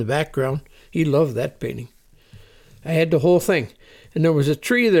cows in the background. He loved that painting. I had the whole thing. And there was a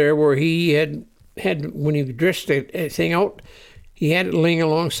tree there where he had when he dressed that thing out, he had it laying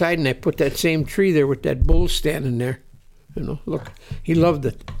alongside, and I put that same tree there with that bull standing there. Look, he loved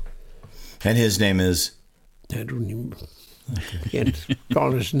it. And his name is I don't even can't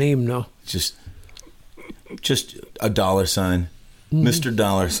call his name now. just a dollar sign, Mr.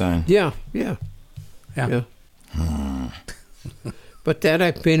 Dollar Sign. Yeah. Yeah. But that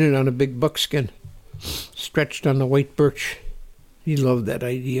I painted on a big buckskin, stretched on the white birch. He loved that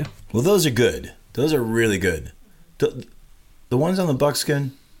idea. Well, those are good. Those are really good. The ones on the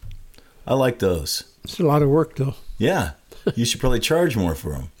buckskin, I like those. It's a lot of work, though. Yeah. You should probably charge more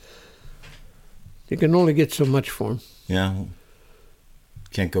for them. You can only get so much for them. Yeah.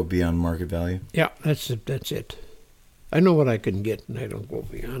 Can't go beyond market value. Yeah, that's it. I know what I can get, and I don't go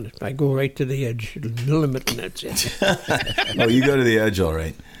beyond it. I go right to the edge, the limit, and that's it. Oh, you go to the edge, all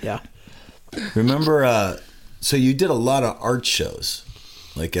right. Yeah. Remember, so you did a lot of art shows,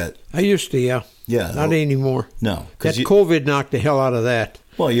 like at... I used to, yeah. Yeah. Not anymore. No. That COVID knocked the hell out of that.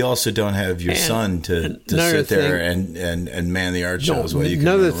 Well, you also don't have your son to sit there and man the art shows while you can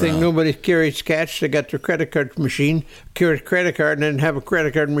another run thing, around. nobody carries cash. They got their credit card machine, carried a credit card, and didn't have a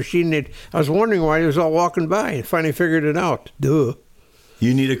credit card machine. I was wondering why he was all walking by, and finally figured it out. Duh.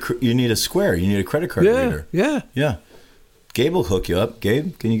 You need a Square. You need a credit card reader. Yeah. Gabe will hook you up.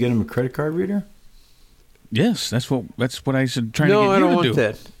 Gabe, can you get him a credit card reader? Yes, that's what I said. Trying No, to get I you don't to want do.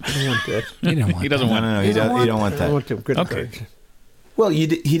 that. I don't want that. He doesn't want. No, you don't want I that. don't want them credit Okay. cards. Well, he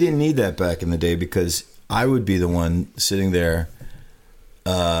didn't need that back in the day because I would be the one sitting there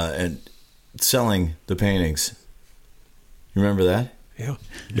and selling the paintings. You remember that? Yeah.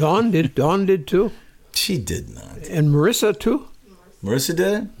 Dawn did too. She did not. And Marissa too. Marissa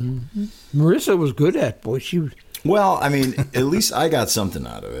did it? Marissa was good at it, boy. She was. Well, I mean, at least I got something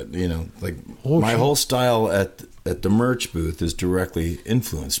out of it. You know, like my whole style at the merch booth is directly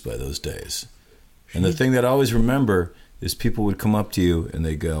influenced by those days. And the thing that I always remember is people would come up to you and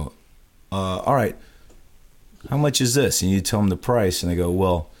they go, all right, how much is this? And you tell them the price and they go,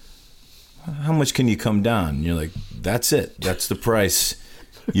 well, how much can you come down? And you're like, that's it. That's the price.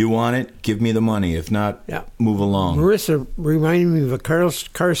 You want it? Give me the money. If not, move along. Marissa reminded me of a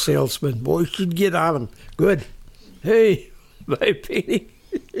car salesman. Boy, she'd get on him. Good. Hey, buy a painting.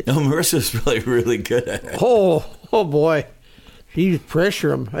 No, Marissa's really, really good at it. Oh boy. She'd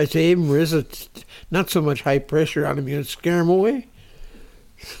pressure him. I say, hey, Marissa, not so much high pressure on him. You'd scare him away.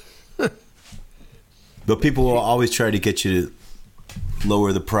 But people will always try to get you to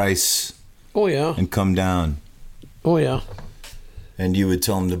lower the price. Oh, yeah. And come down. Oh, yeah. And you would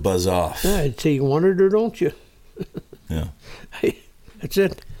tell them to buzz off. Yeah, I'd say, you want it or don't you? Yeah. That's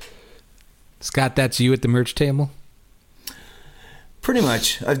it. Scott, that's you at the merch table? Pretty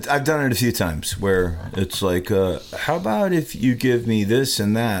much. I've done it a few times where it's like, how about if you give me this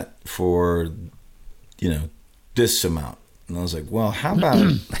and that for, this amount? And I was like, well, how about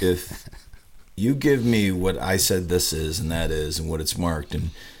if you give me what I said this is and that is and what it's marked,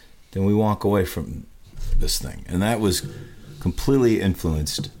 and then we walk away from this thing. And that was completely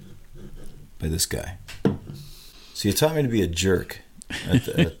influenced by this guy. So you taught me to be a jerk at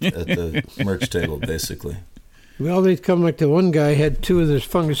the merch table, basically. Well, they'd come like the one guy had two of those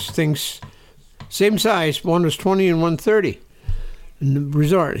fungus things, same size. One was 20 and one 30. In the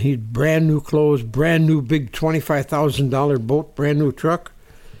resort, he had brand new clothes, brand new big $25,000 boat, brand new truck.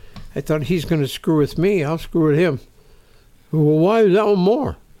 I thought, he's going to screw with me. I'll screw with him. Well, why is that one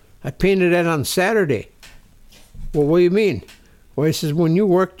more? I painted that on Saturday. Well, what do you mean? Well, he says, when you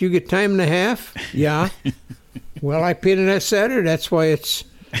worked, you get time and a half? Yeah. Well, I painted that Saturday. That's why it's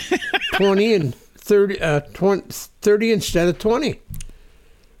 20 and 30 instead of 20.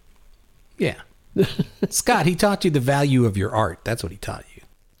 Yeah. Scott, he taught you the value of your art. That's what he taught you.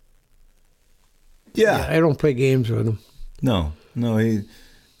 Yeah. I don't play games with him. No, he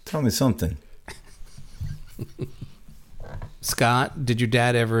tell me something. Scott, did your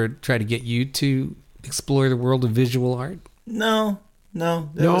dad ever try to get you to explore the world of visual art? No.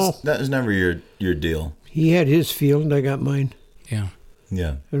 That was never your deal. He had his field, I got mine. Yeah.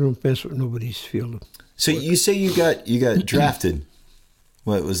 Yeah. I don't mess with nobody's field. So you say you got drafted.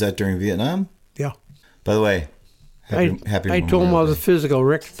 What was that, during Vietnam? Yeah. By the way, happy I told them I was a physical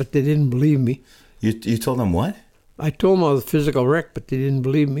wreck, but they didn't believe me. You told them what? I told them I was a physical wreck, but they didn't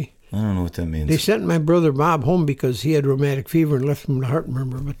believe me. I don't know what that means. They sent my brother Bob home because he had rheumatic fever and left him with a heart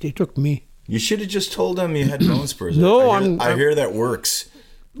murmur, but they took me. You should have just told them you had bone spurs. No, I hear that works.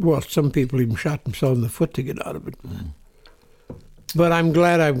 Well, some people even shot themselves in the foot to get out of it. But I'm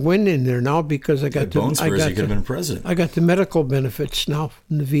glad I went in there now because I got the bone spurs. You could have been president. I got the medical benefits now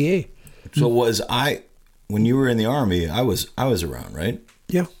from the VA. So when you were in the Army, I was around, right?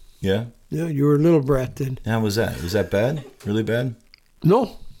 Yeah. Yeah. Yeah, you were a little brat then. How was that? Was that bad? Really bad?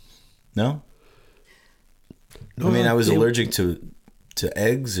 No. No. I mean, I was allergic to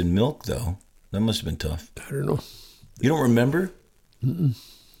eggs and milk, though. That must have been tough. I don't know. You don't remember? Mm-mm.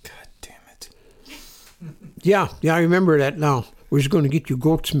 God damn it. Yeah, I remember that now. We're just going to get you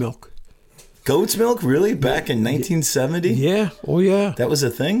goat's milk. Goat's milk? Really? Back in 1970? Yeah. Oh, yeah. That was a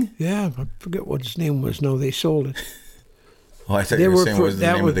thing? Yeah. I forget what his name was now. They sold it. Oh, I thought you were saying what was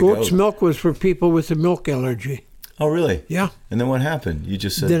the name of the goat's goat. milk was for people with a milk allergy. Oh, really? Yeah. And then what happened? You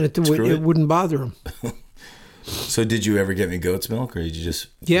just said, then it screw it? wouldn't bother them. So did you ever get me goat's milk, or did you just...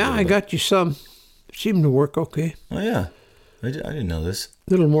 Yeah, I got you some. Seemed to work okay. Oh, yeah. I didn't know this.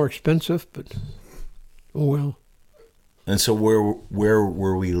 A little more expensive, but oh well. And so where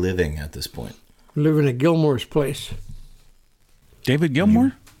were we living at this point? Living at Gilmore's place. David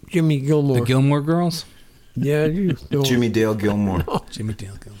Gilmour? Jimmy Gilmore. The Gilmore Girls? Yeah, you don't. Jimmy Dale Gilmore. Jimmy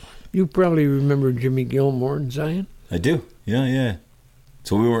Dale Gilmore. You probably remember Jimmy Gilmore in Zion? I do. Yeah.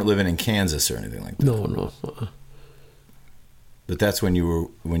 So we weren't living in Kansas or anything like that. No. But that's when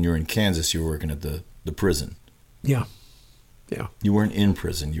you were in Kansas. You were working at the prison. Yeah. You weren't in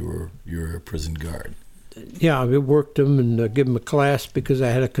prison. You were a prison guard. Yeah, I worked them and give them a class because I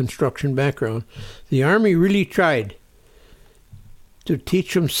had a construction background. The Army really tried to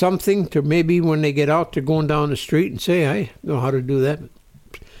teach them something to maybe when they get out, they're going down the street and say, I know how to do that.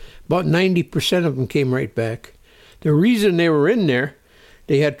 About 90% of them came right back. The reason they were in there,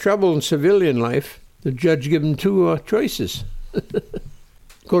 they had trouble in civilian life. The judge gave them two choices.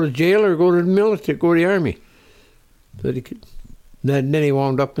 Go to jail or go to the military, go to the Army. So they could, then he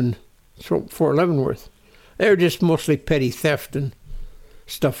wound up in Fort Leavenworth. They were just mostly petty theft and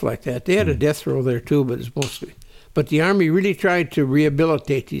stuff like that. They had a death row there too, but it's mostly. But the Army really tried to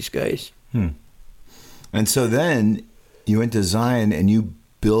rehabilitate these guys. And so then you went to Zion and you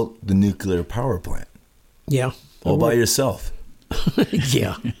built the nuclear power plant. Yeah. All by yourself.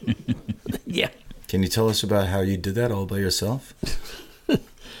 Yeah. Yeah. Can you tell us about how you did that all by yourself?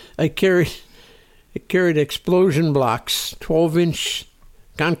 I carried explosion blocks, 12-inch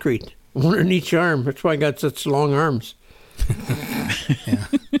concrete, one in each arm. That's why I got such long arms. Yeah.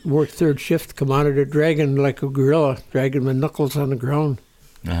 Worked third shift, come out of there dragging like a gorilla, dragging my knuckles on the ground.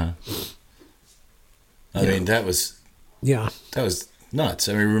 I mean, that was nuts.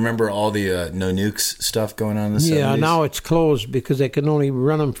 I mean, remember all the no nukes stuff going on in the 70s? Yeah, now it's closed because they can only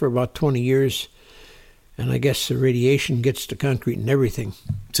run them for about 20 years. And I guess the radiation gets to concrete and everything.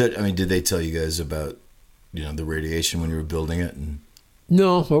 So, I mean, did they tell you guys about, the radiation when you were building it? And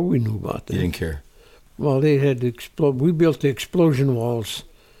No, well, we knew about that. you didn't care? Well, they had to explode. We built the explosion walls,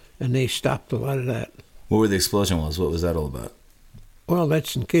 and they stopped a lot of that. What were the explosion walls? What was that all about? Well,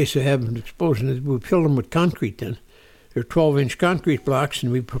 that's in case of having an explosion. We filled them with concrete then. They're 12-inch concrete blocks,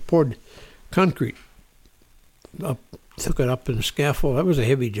 and we poured concrete up, took it up in a scaffold. That was a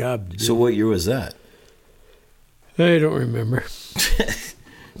heavy job to do. So what year was that? I don't remember.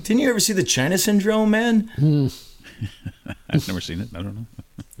 Didn't you ever see the China Syndrome, man? I've never seen it. I don't know.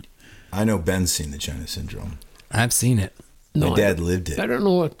 I know Ben's seen the China Syndrome. I've seen it. My dad lived it. I don't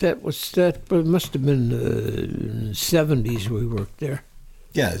know what that was, but it must have been the 70s we worked there.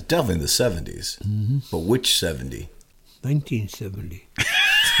 Yeah, it's definitely the 70s. Mm-hmm. But which 70? 1970.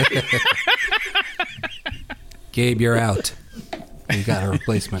 Gabe, you're out. We got a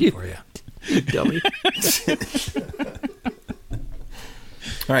replacement for you. Dummy.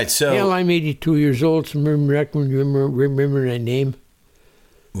 All right, so... Hell, I'm 82 years old, so remember my name.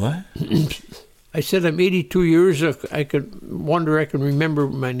 What? I said I'm 82 years. I can remember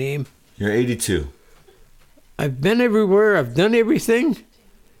my name. You're 82. I've been everywhere. I've done everything.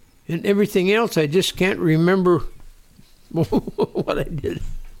 And everything else, I just can't remember what I did.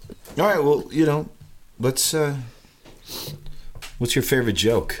 All right, well, let's... what's your favorite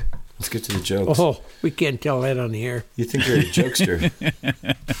joke? Let's get to the jokes. Oh, we can't tell that on the air. You think you're a jokester.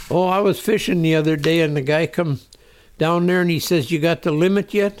 Oh, I was fishing the other day, and the guy come down there, and he says, "You got the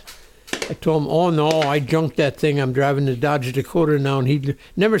limit yet?" I told him, "Oh, no, I junked that thing. I'm driving to Dodge Dakota now." And he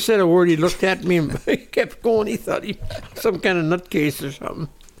never said a word. He looked at me, and he kept going. He thought he some kind of nutcase or something.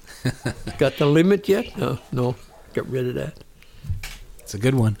 Got the limit yet? No, got rid of that. It's a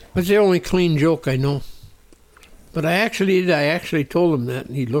good one. That's the only clean joke I know. But I actually told him that,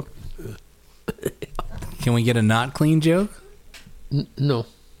 and he looked. Can we get a not clean joke? No.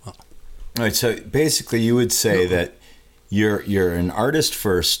 All right, so basically you would say that you're an artist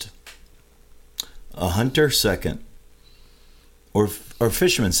first, a hunter second, or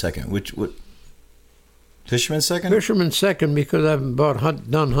fisherman second. What? Fisherman second? Fisherman second because I've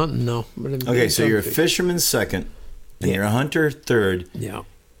done hunting now. Okay, so you're a fisherman second, and you're a hunter third. Yeah.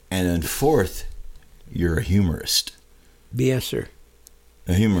 And then fourth, you're a humorist. Yes, sir.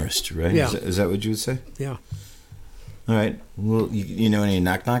 A humorist, right? Yeah. Is that what you would say? Yeah. All right. Well, you know any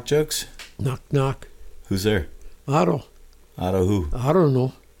knock-knock jokes? Knock, knock. Who's there? Otto. Otto who? I don't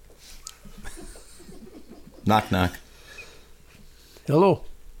know. Knock-knock. Hello.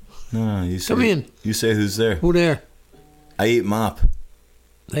 No, you say... Come in. You say who's there. Who there? I eat mop.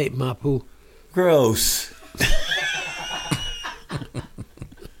 Hey, Mop, who? Gross.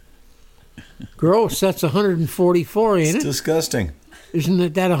 Gross, that's 144, ain't It's it? disgusting. Isn't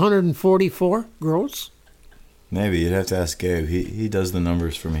it that 144? Gross? Maybe. You'd have to ask Gabe. He does the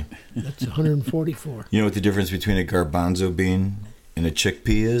numbers for me. That's 144. You know what the difference between a garbanzo bean and a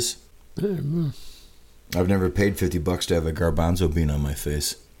chickpea is? I've never paid $50 to have a garbanzo bean on my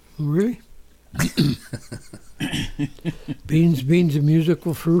face. Really? Beans, a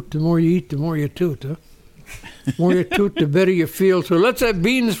musical fruit. The more you eat, the more you toot, huh? The more you toot, the better you feel. So let's have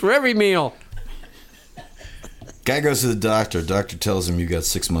beans for every meal. Guy goes to the doctor. Doctor tells him you got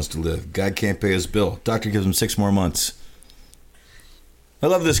 6 months to live. Guy can't pay his bill. Doctor gives him 6 more months. I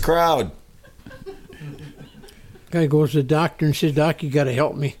love this crowd. Guy goes to the doctor and says, Doc, you got to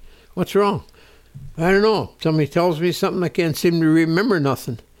help me. What's wrong? I don't know. Somebody tells me something, I can't seem to remember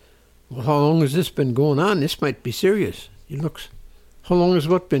nothing. Well, how long has this been going on? This might be serious. He looks, how long has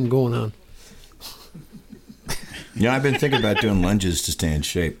what been going on? You know, I've been thinking about doing lunges to stay in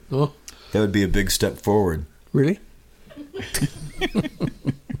shape. Oh, That would be a big step forward. really?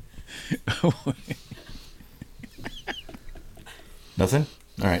 Nothing?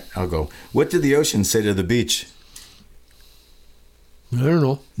 All right, I'll go. What did the ocean say to the beach? I don't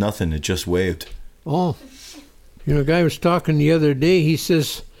know. Nothing. It just waved. Oh, you know, a guy was talking the other day. He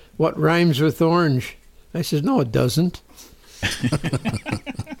says, what rhymes with orange? I says, no, it doesn't.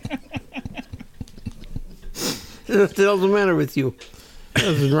 What the hell's the matter with you?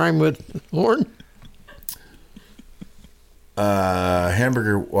 Doesn't rhyme with horn?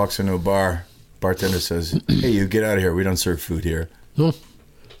 Hamburger walks into a bar. Bartender says, hey, you get out of here. We don't serve food here. No.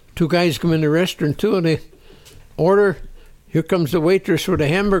 2 guys come in the restaurant, too, and they order. Here comes the waitress with a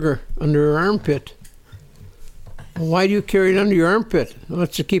hamburger under her armpit. Well, why do you carry it under your armpit? Well,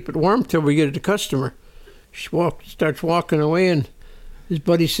 it's to keep it warm till we get it to customer. She starts walking away, and his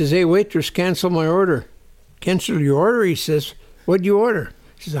buddy says, hey, waitress, cancel my order. Cancel your order? He says, what'd you order?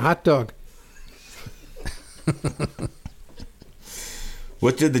 She says, a hot dog.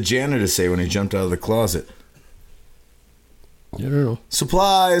 What did the janitor say when he jumped out of the closet? I don't know.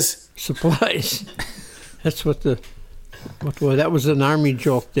 Supplies. Supplies. That's what that was an army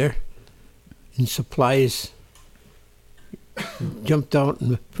joke there. In supplies. Jumped out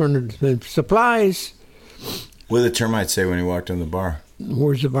in front of the supplies. What did the termite say when he walked in the bar?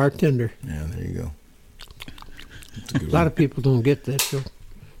 Where's the bartender? Yeah, there you go. A lot of people don't get that, so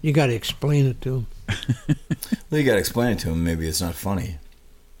you got to explain it to them. Well, you got to explain it to him. Maybe it's not funny.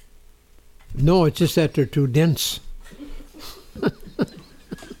 No, it's just that they're too dense.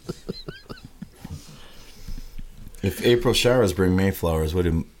 If April showers bring Mayflowers, what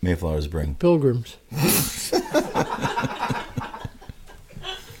do Mayflowers bring? Pilgrims.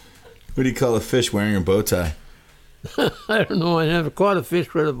 What do you call a fish wearing a bow tie? I don't know. I never caught a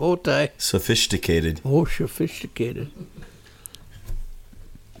fish with a bow tie. Sophisticated. Oh, sophisticated.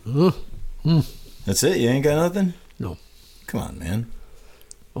 That's it? You ain't got nothing? No. Come on, man.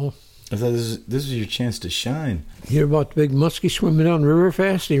 Oh. I thought this was your chance to shine. You hear about the big muskie swimming down the river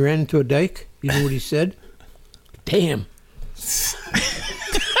fast? He ran into a dike. You know what he said? Damn.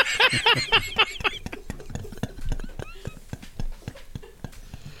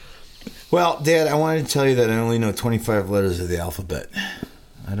 Well, Dad, I wanted to tell you that I only know 25 letters of the alphabet.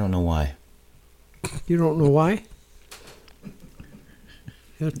 I don't know why. You don't know why?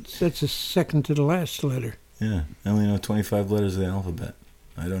 That's a second to the last letter. Yeah, I only know 25 letters of the alphabet.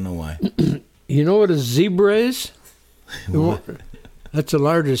 I don't know why. You know what a zebra is? What? That's the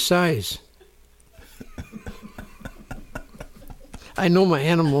largest size. I know my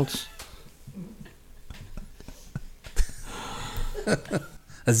animals.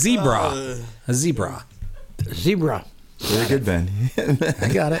 A zebra. A zebra. Zebra. Very good, Ben. I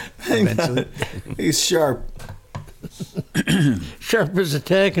got it. Eventually. He's sharp. Sharp as a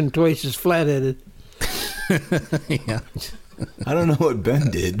tack and twice as flat-headed. Yeah. I don't know what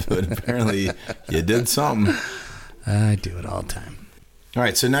Ben did, but apparently you did something. I do it all the time. All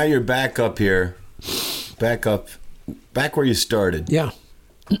right, so now you're back up here. Back where you started. Yeah.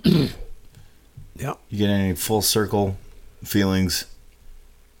 Yeah. You get any full circle feelings?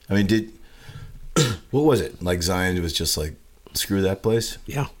 I mean, what was it? Like Zion was just like, screw that place?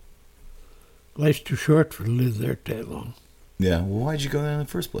 Yeah. Life's too short for to live there that long. Yeah. Well, why'd you go there in the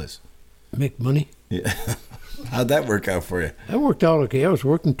first place? Make money. Yeah. How'd that work out for you? That worked out okay. I was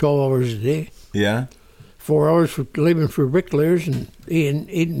working 12 hours a day. Yeah? 4 hours for living for bricklayers and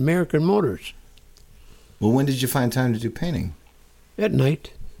 8 American Motors. Well, when did you find time to do painting? At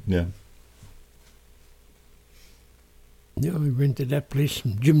night. Yeah. Yeah, we rented that place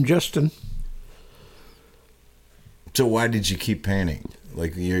from Jim Justin. So why did you keep painting?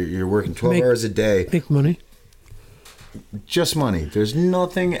 Like you're working 12 Make- hours a day. Make money. Just money. There's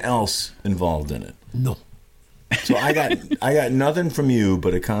nothing else involved in it. No. So I got nothing from you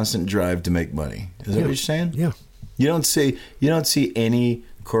but a constant drive to make money. Is that what you're saying? Yeah. You don't see any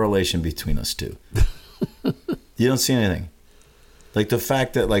correlation between us two. You don't see anything. Like the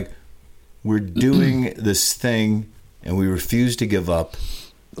fact that like we're doing this thing and we refuse to give up.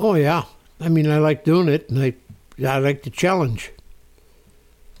 Oh yeah. I mean, I like doing it, and I like the challenge.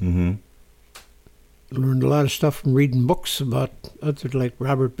 Mm-hmm. Learned a lot of stuff from reading books about others like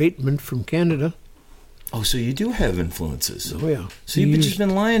Robert Bateman from Canada. Oh, so you do have influences. Oh yeah. So you've just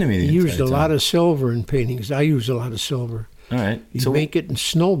been lying to me. He used a lot of silver in paintings. I use a lot of silver. All right. You make it in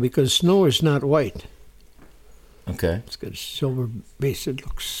snow because snow is not white. Okay. It's got a silver base.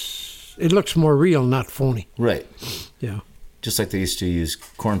 It looks more real, not phony. Right. Yeah. Just like they used to use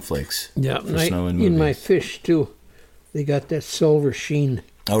cornflakes. Yeah. For snow in movies. In my fish too, they got that silver sheen.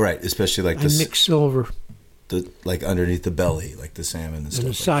 Oh right, especially like I mix silver. Like underneath the belly, like the salmon and stuff.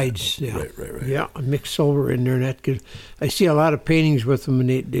 And the sides, that. yeah. Right. Yeah, I mix silver in there, and that gives. I see a lot of paintings with them, and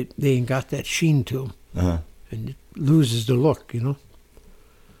they ain't got that sheen to them, and it loses the look, you know.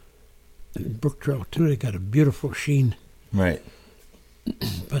 And brook trout too, they got a beautiful sheen. Right.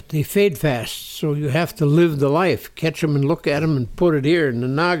 But they fade fast, so you have to live the life. Catch them and look at them and put it here in the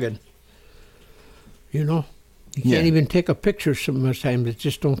noggin. You know, you can't even take a picture sometimes. It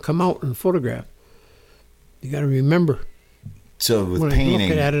just don't come out in a photograph. You got to remember. So with when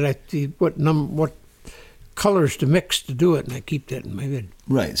painting, I look at it, I see what colors to mix to do it, and I keep that in my head.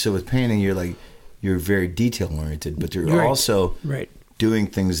 Right. So with painting, you're very detail oriented, but you're Right. also doing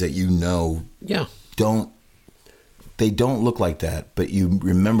things that they don't look like that, but you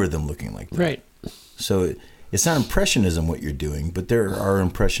remember them looking like that. Right. So it's not impressionism what you're doing, but there are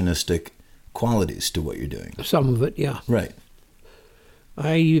impressionistic qualities to what you're doing. Some of it, yeah. Right.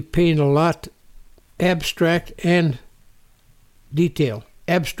 I paint a lot abstract and detail.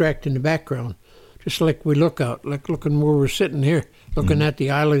 Abstract in the background, just like we look out, like looking where we're sitting here, looking at the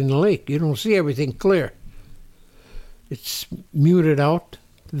island and the lake. You don't see everything clear. It's muted out.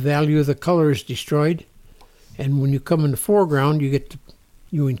 The value of the color is destroyed. And when you come in the foreground,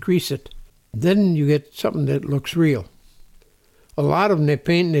 you increase it. Then you get something that looks real. A lot of them,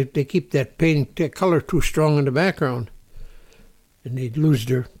 they keep that color too strong in the background, and they lose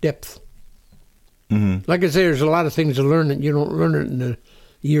their depth. Mm-hmm. Like I say, there's a lot of things to learn that you don't learn it in a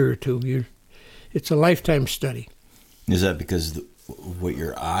year or two. It's a lifetime study. Is that because what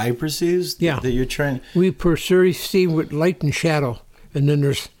your eye perceives? Yeah. That you're trying. We perceive with light and shadow, and then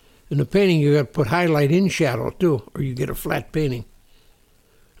there's in the painting you got to put highlight in shadow too, or you get a flat painting.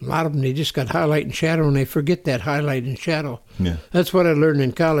 A lot of them, they just got highlight and shadow, and they forget that highlight and shadow. Yeah. That's what I learned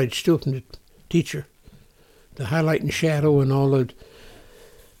in college too from the teacher. The highlight and shadow and all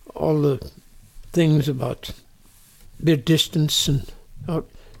the things about their distance and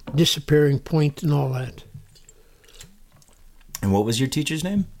disappearing point and all that. And what was your teacher's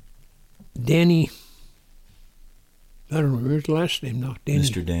name? Danny. I don't remember his last name now. Danny.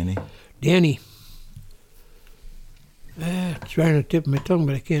 Mr. Danny. Danny. It's right on the tip of my tongue,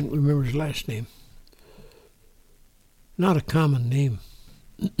 but I can't remember his last name. Not a common name.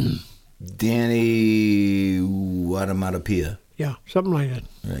 Danny Wadamatapia. Yeah, something like that.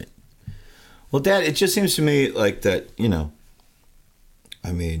 Right. Well, Dad, it just seems to me like that,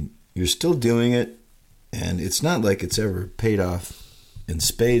 I mean, you're still doing it, and it's not like it's ever paid off in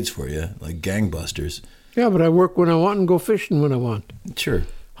spades for you, like gangbusters. Yeah, but I work when I want and go fishing when I want. Sure.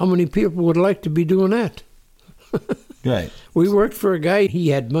 How many people would like to be doing that? Right. We worked for a guy, he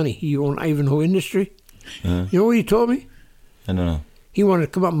had money. He owned Ivanhoe Industry. You know what he told me? I don't know. He wanted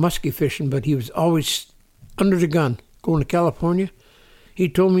to come up muskie fishing, but he was always under the gun, going to California. He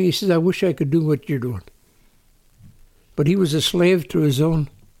told me, he says, I wish I could do what you're doing. But he was a slave to his own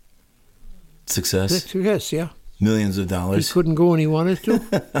success. Yes, yeah. Millions of dollars. He couldn't go when he wanted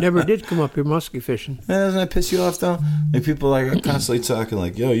to. Never did come up here muskie fishing. Doesn't that piss you off, though? Like, people are constantly talking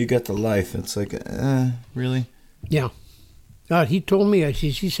like, yo, you got the life. It's like, really? Yeah. He told me,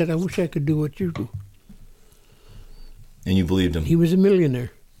 he said, I wish I could do what you do. And you believed him? He was a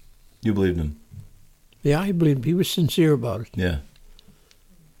millionaire. You believed him? Yeah, I believed him. He was sincere about it. Yeah.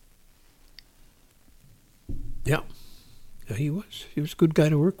 Yeah. Yeah, he was. He was a good guy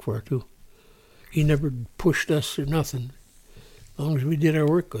to work for, too. He never pushed us or nothing. As long as we did our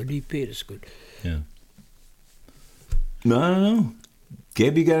work good, he paid us good. Yeah. No, I don't know.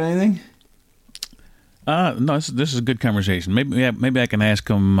 Gabe, you got anything? No, this is a good conversation. Maybe I can ask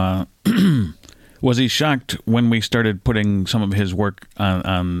him, was he shocked when we started putting some of his work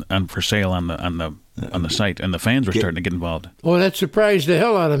on for sale on the site, and the fans were starting to get involved? Oh, that surprised the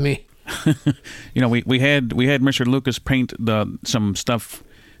hell out of me. We had Mr. Lucas paint some stuff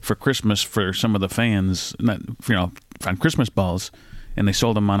for Christmas for some of the fans, on Christmas balls, and they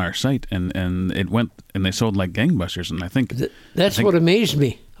sold them on our site, and they sold like gangbusters. And I think that's what amazed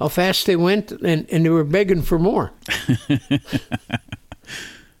me, how fast they went, and they were begging for more.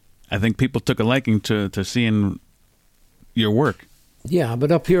 I think people took a liking to seeing your work. Yeah,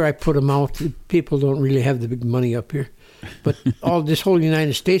 but up here I put them out. People don't really have the big money up here. But this whole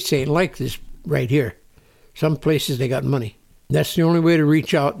United States ain't like this right here. Some places they got money. That's the only way to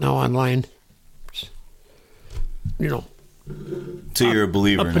reach out now online. So you're a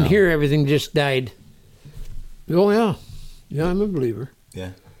believer up now. in here, everything just died. Oh, yeah. Yeah, I'm a believer.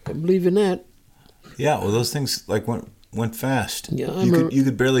 Yeah. I believe in that. Yeah, well, those things like went fast. Yeah, you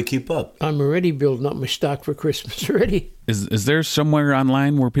could barely keep up. I'm already building up my stock for Christmas already. Is there somewhere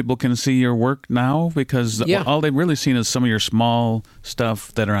online where people can see your work now? Because all they've really seen is some of your small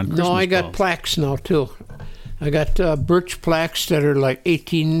stuff that are on Christmas No, I got balls. plaques now, too. I got birch plaques that are like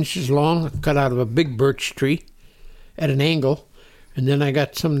 18 inches long, cut out of a big birch tree at an angle. And then I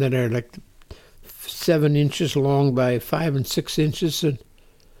got some that are like 7 inches long by 5 and 6 inches. And,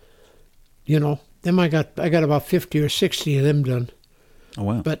 them I got about 50 or 60 of them done. Oh,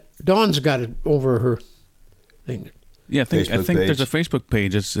 wow. But Dawn's got it over her thing. Yeah, I think there's a Facebook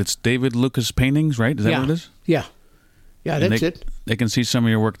page. It's David Lucas Paintings, right? Is that what it is? Yeah. Yeah, that's it. They can see some of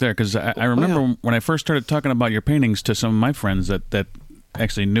your work there. Because I remember when I first started talking about your paintings to some of my friends that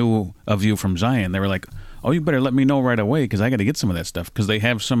actually knew of you from Zion, they were like, oh, you better let me know right away because I got to get some of that stuff because they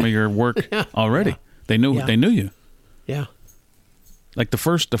have some of your work already. Yeah. They knew you. Yeah. Like the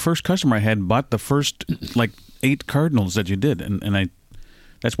first customer I had bought the first 8 cardinals that you did, and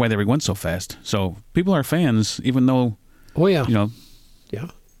that's why they went so fast. So people are fans, even though. Oh yeah. Yeah.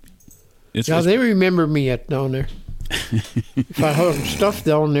 They remember me down there. If I had stuff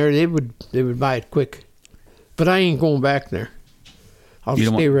down there, they would buy it quick. But I ain't going back there. I'll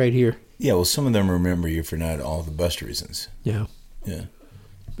stay right here. Yeah, well, some of them remember you for not all the best reasons. Yeah. Yeah.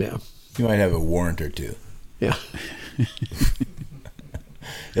 Yeah. You might have a warrant or two. Yeah.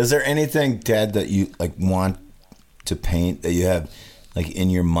 Is there anything, Dad, that you want to paint that you have in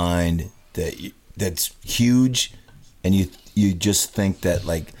your mind that's huge, and you just think that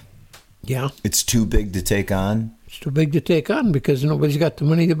it's too big to take on? It's too big to take on because nobody's got the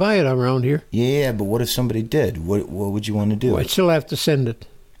money to buy it around here. Yeah, but what if somebody did? What would you want to do? Well, I'd still have to send it.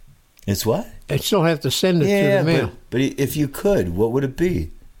 It's what? I'd still have to send it through the mail. But if you could, what would it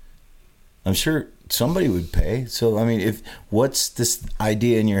be? I'm sure somebody would pay. So, I mean, what's this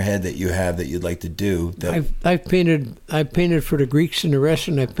idea in your head that you have that you'd like to do? I've painted for the Greeks in the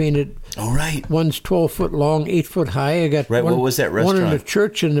restaurant. I painted. Oh, right. One's 12 foot long, 8 foot high. I got right. What was that restaurant? One in the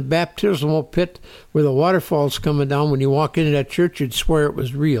church in the baptismal pit where the waterfall's coming down. When you walk into that church, you'd swear it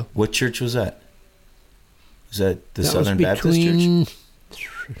was real. What church was that? Was that the Southern Baptist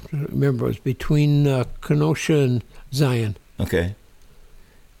Church? Remember, it was between Kenosha and Zion. Okay.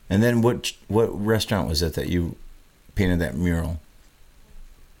 And then what restaurant was it that you painted that mural?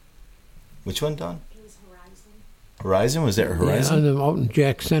 Which one, Don? It was Horizon. Horizon? Was that Horizon? Yeah, and out in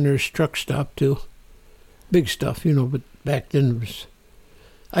Jack Center's truck stop, too. Big stuff, but back then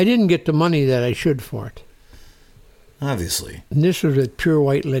I didn't get the money that I should for it. Obviously. And this was with pure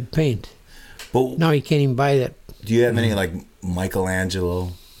white lead paint. But now you can't even buy that. Do you have any,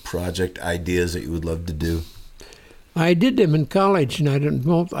 Michelangelo project ideas that you would love to do? I did them in college, and I don't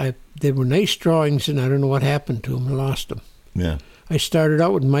know. They were nice drawings, and I don't know what happened to them. I lost them. Yeah. I started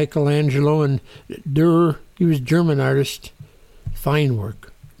out with Michelangelo and Dürer. He was a German artist. Fine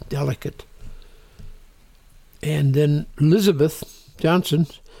work, delicate. And then Elizabeth Johnson,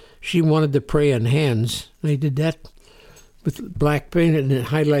 she wanted to pray on hands. I did that with black paint and then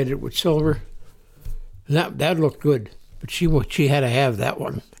highlighted it with silver. And that looked good, but she had to have that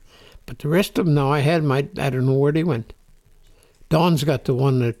one. But the rest of them now, I don't know where they went. Dawn's got the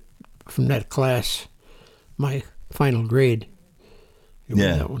one from that class, my final grade.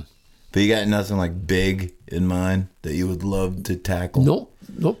 Yeah. That one. But you got nothing big in mind that you would love to tackle? Nope,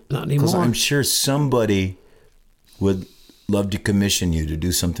 not anymore. Because I'm sure somebody would love to commission you to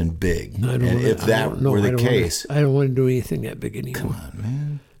do something big. If that were the case. I don't want to do anything that big anymore. Come on,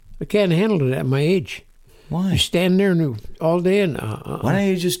 man. I can't handle it at my age. Why? You stand there all day and... Why don't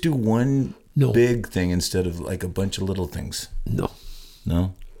you just do one big thing instead of a bunch of little things? No.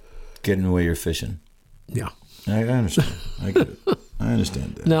 No? Getting away you're fishing. Yeah. I understand. I get it. I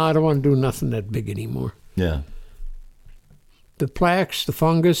understand that. No, I don't want to do nothing that big anymore. Yeah. The plaques, the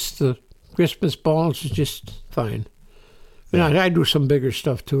fungus, the Christmas balls is just fine. Yeah. I do some bigger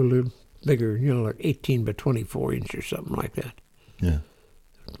stuff too, a little bigger, 18 by 24 inch or something like that. Yeah.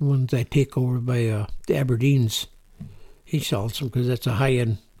 The ones I take over by the Aberdeens, he sells them because that's a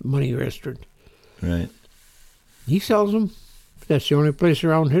high-end money restaurant. Right. He sells them. That's the only place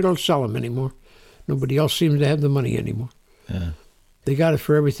around here that'll sell them anymore. Nobody else seems to have the money anymore. Yeah. They got it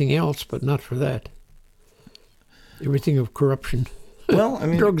for everything else, but not for that. Everything of corruption. Well, I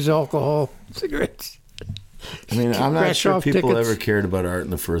mean, drugs, alcohol, cigarettes. I mean, I'm not Scratch sure off people tickets. ever cared about art in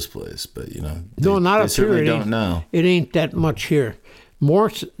the first place, but you know, No, not they up certainly here. don't know. It ain't that much here.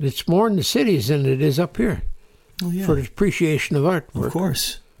 It's more in the cities than it is up here. Oh yeah, For the appreciation of artwork. of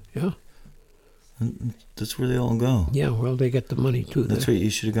course. Yeah. That's where they all go. Yeah, well, they get the money too. That's there. right. You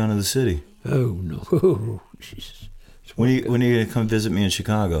should have gone to the city. Oh no, oh, Jesus! When are you gonna come visit me in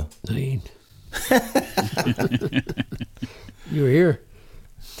Chicago? I ain't. You're here.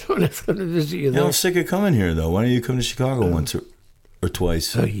 Don't have to visit you Yeah, there. I'm sick of coming here though. Why don't you come to Chicago once or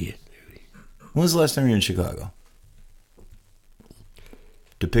twice? Oh yeah. When was the last time you were in Chicago?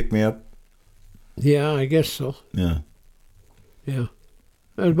 To pick me up? Yeah, I guess so. Yeah. Yeah,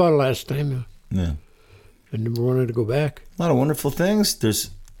 that was about the last time. Yeah. I never wanted to go back. A lot of wonderful things.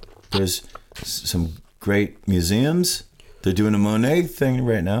 There's some great museums. They're doing a Monet thing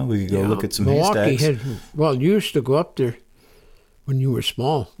right now. We could go look at some Milwaukee haystacks. you used to go up there when you were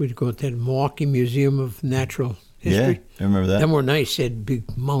small. We'd go to the Milwaukee Museum of Natural History. Yeah, I remember that. Them were nice. They had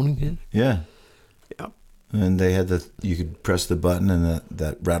big mounting in. Yeah. Yep. And they had you could press the button and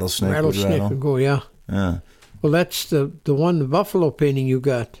that rattlesnake, would Rattlesnake rattle. would go, yeah. Yeah. Well, that's the one, the buffalo painting you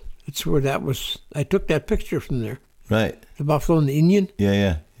got. That's where that was. I took that picture from there. Right. The buffalo and the Indian.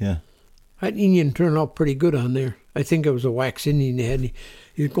 Yeah. That Indian turned out pretty good on there. I think it was a wax Indian they had.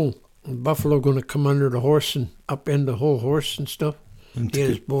 He's going, the buffalo going to come under the horse and upend the whole horse and stuff. He had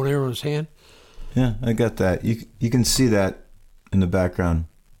his bow and arrow in his hand. Yeah, I got that. You can see that in the background.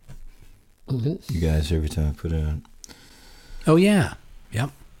 Mm-hmm. You guys, every time I put it on. Oh, yeah. Yep.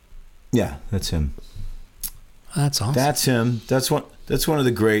 Yeah, that's him. That's awesome. That's him. That's one of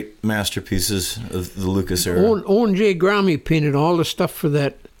the great masterpieces of the Lucas era. Owen J. Grammy painted all the stuff for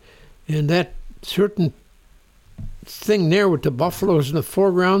that. And that certain thing there with the buffaloes in the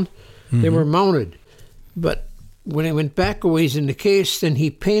foreground, they were mounted. But when they went back a ways in the case, then he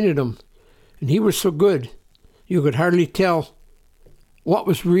painted them. And he was so good, you could hardly tell what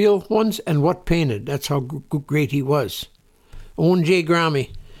was real ones and what painted. That's how great he was. Owen J.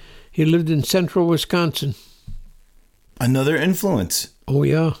 Grammy. He lived in central Wisconsin. Another influence. Oh,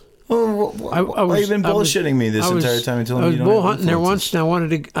 yeah. Oh, why have you been bullshitting me this entire time and telling me you don't I was have bow hunting there influences? once,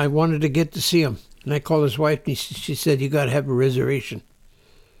 and I wanted to get to see him. And I called his wife, and she said, "You got to have a reservation."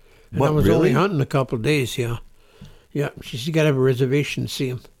 And What, I was really? only hunting a couple of days, yeah. Yeah, she said, "You got to have a reservation to see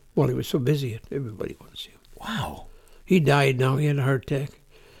him." Well, he was so busy, everybody wanted to see him. Wow. He died now. He had a heart attack.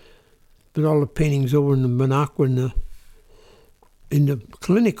 But all the paintings over in the Minocqua, in the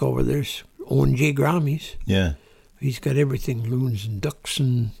clinic over there's Owen J. Grammy's. Yeah. He's got everything, loons and ducks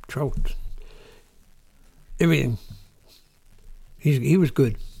and trout. Everything. He was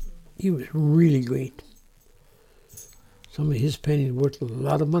good. He was really great. Some of his paintings worth a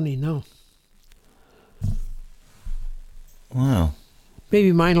lot of money now. Wow.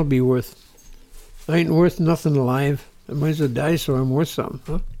 Maybe mine will be worth. I ain't worth nothing alive. I might as well die so I'm worth something,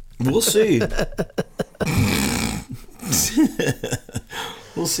 huh? We'll see.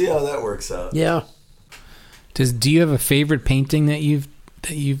 We'll see how that works out. Yeah. Do you have a favorite painting that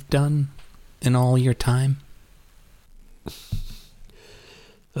you've done in all your time?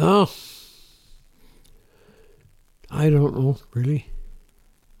 Oh. I don't know, really.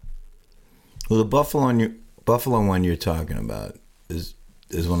 Well, the buffalo one you're talking about is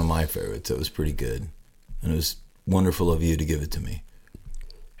one of my favorites. It was pretty good, and it was wonderful of you to give it to me.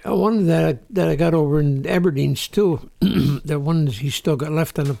 One that I got over in Aberdeen's too. That one that he still got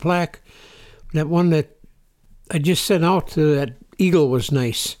left on the plaque. That one that I just sent out to that eagle was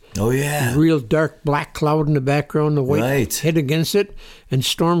nice. Oh yeah. Real dark black cloud in the background, the white Right. head against it, and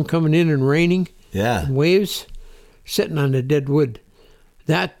storm coming in and raining. Yeah. And waves sitting on the dead wood.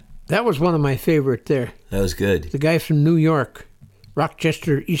 That was one of my favorite there. That was good. The guy from New York,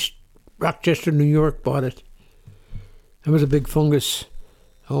 Rochester, New York, bought it. That was a big fungus.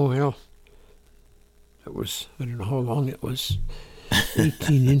 Oh, hell. That was, I don't know how long it was.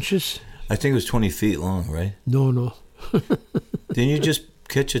 18 inches? I think it was 20 feet long, right? No. Didn't you just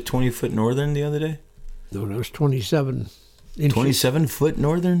catch a 20-foot northern the other day? No, that was 27 inches. 27-foot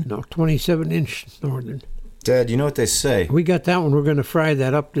northern? No, 27-inch northern. Dad, you know what they say? We got that one. We're going to fry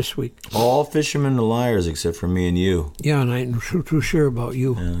that up this week. All fishermen are liars except for me and you. Yeah, and I ain't too sure about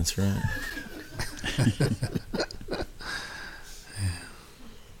you. Yeah, that's right.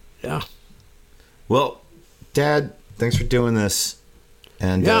 Yeah. Well, Dad, thanks for doing this.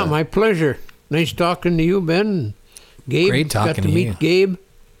 And Yeah, my pleasure. Nice talking to you, Ben. Gabe, Great talking got to to meet you. Gabe.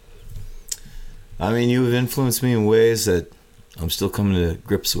 I mean, you have influenced me in ways that I'm still coming to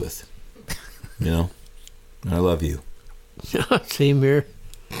grips with. You know? And I love you. Same here.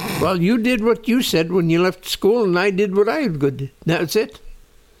 Well, you did what you said when you left school, and I did what I did. That's it.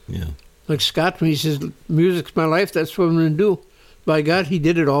 Yeah. Like Scott, when he says, music's my life, that's what I'm going to do. By God, he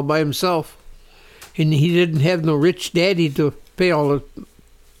did it all by himself. And he didn't have no rich daddy to pay all the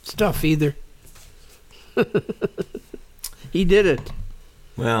stuff either. He did it.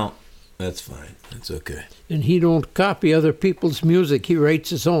 Well, that's fine. That's okay. And he don't copy other people's music. He writes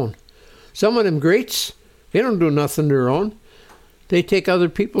his own. Some of them greats, they don't do nothing their own. They take other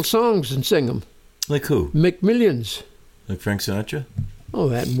people's songs and sing them. Like who? Make millions. Like Frank Sinatra? Oh,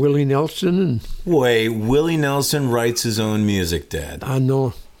 that and Willie Nelson and... Wait, Willie Nelson writes his own music, Dad.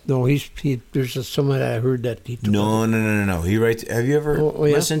 No, there's someone I heard that he took. No. He writes... Have you ever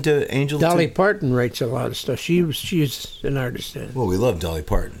listened to Angel? Dolly Parton writes a lot of stuff. She's an artist. Well, we love Dolly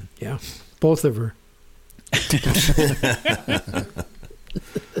Parton. Yeah, both of her.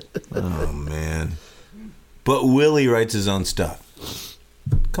 Oh, man. But Willie writes his own stuff.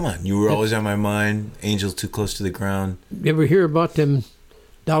 Come on, you were always on my mind. Angels Too Close to the Ground. You ever hear about them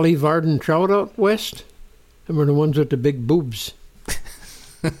Dolly Varden trout out west? Them are the ones with the big boobs.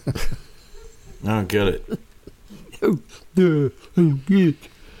 I don't get it. I don't get it.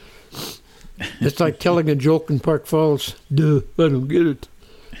 It's like telling a joke in Park Falls. I don't get it.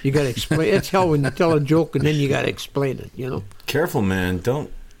 You got to explain. It's hell when you tell a joke and then you got to explain it, you know? Careful, man.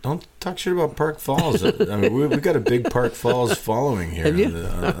 Don't talk shit about Park Falls. I mean, we got a big Park Falls following here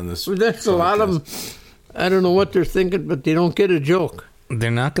on this. That's podcast. A lot of them. I don't know what they're thinking, but they don't get a joke. They're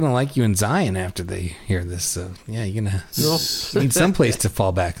not going to like you in Zion after they hear this. So, yeah, you're going to need some place to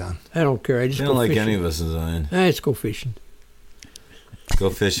fall back on. I don't care. I just they go don't like fishing. any of us in Zion. I just go fishing. Go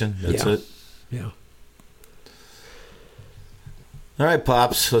fishing? That's it? Yeah. All right,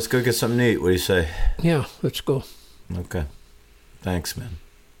 Pops. Let's go get something to eat. What do you say? Yeah, let's go. Okay. Thanks, man.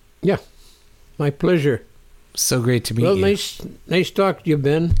 Yeah, my pleasure. So great to meet you. Well, nice talking to you,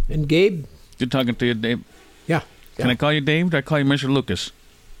 Ben and Gabe. Good talking to you, Dave. Yeah. Can I call you Dave? Or do I call you Mr. Lucas?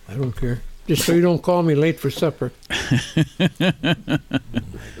 I don't care. Just so you don't call me late for supper.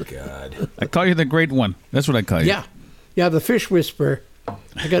 God. I call you the Great One. That's what I call you. Yeah, the Fish Whisperer.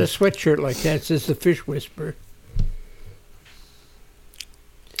 I got a sweatshirt like that. It says the Fish Whisperer.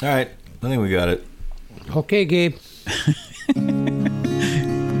 All right. I think we got it. Okay, Gabe.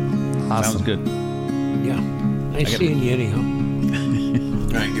 Awesome. Sounds good. Yeah. Nice seeing you anyhow.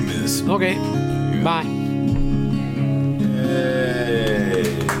 All right, give me this. Okay. Bye. Hey.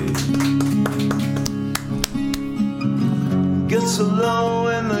 Get so low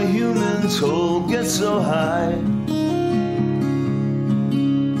and the human toll gets so high.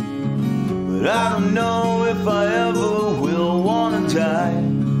 But I don't know if I ever will wanna die.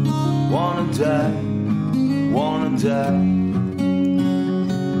 Wanna die. Wanna die.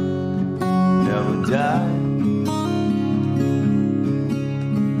 Never die.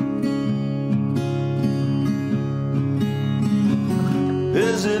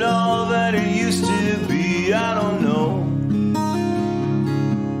 Is it all that it used to be? I don't know.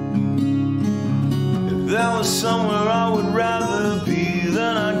 If there was somewhere I would rather be,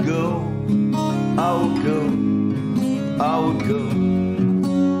 then I'd go. I would go. I would go.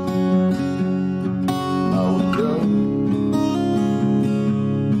 I would go.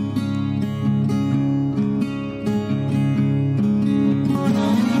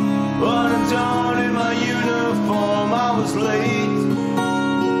 But at dawn in my uniform, I was late.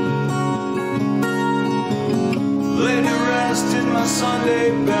 Laid to rest in my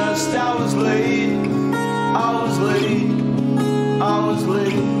Sunday best. I was late. I was late. I was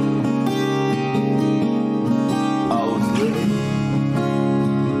late. I was late.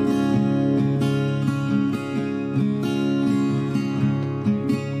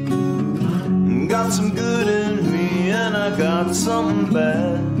 Got some good in me and I got something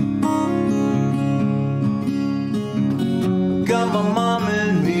bad. Got my mom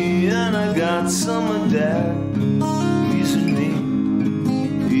in me and I got some of dad. He's in me,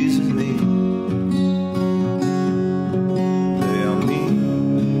 he's in me. They are me.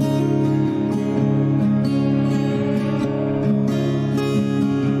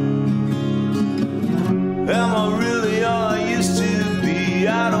 Am I really all I used to be?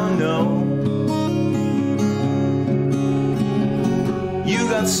 I don't know. You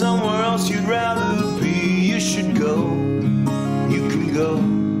got somewhere else you'd rather be. You should go. You can go.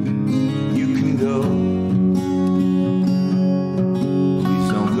 You can go. Please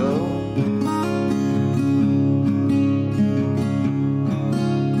don't go.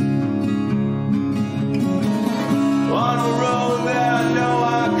 On a road that I know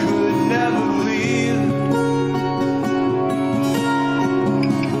I could never leave.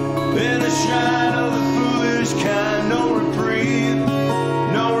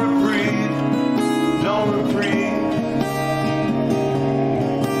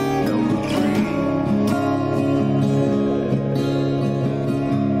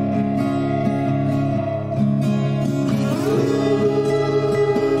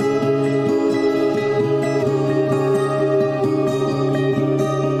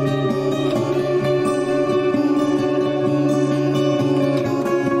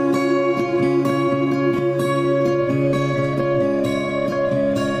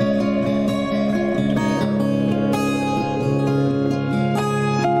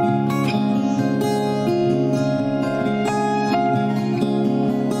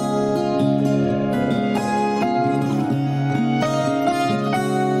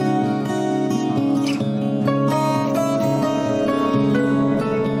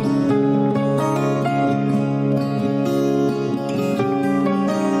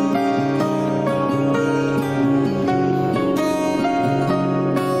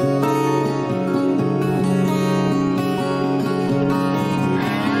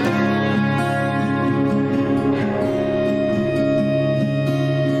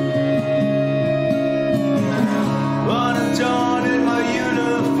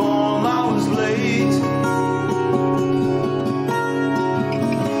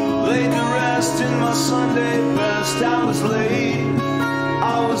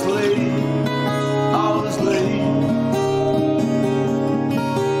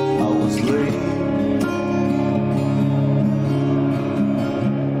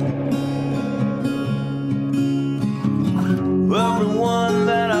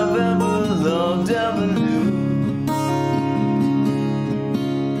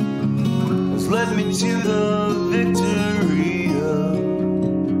 led me to the victory.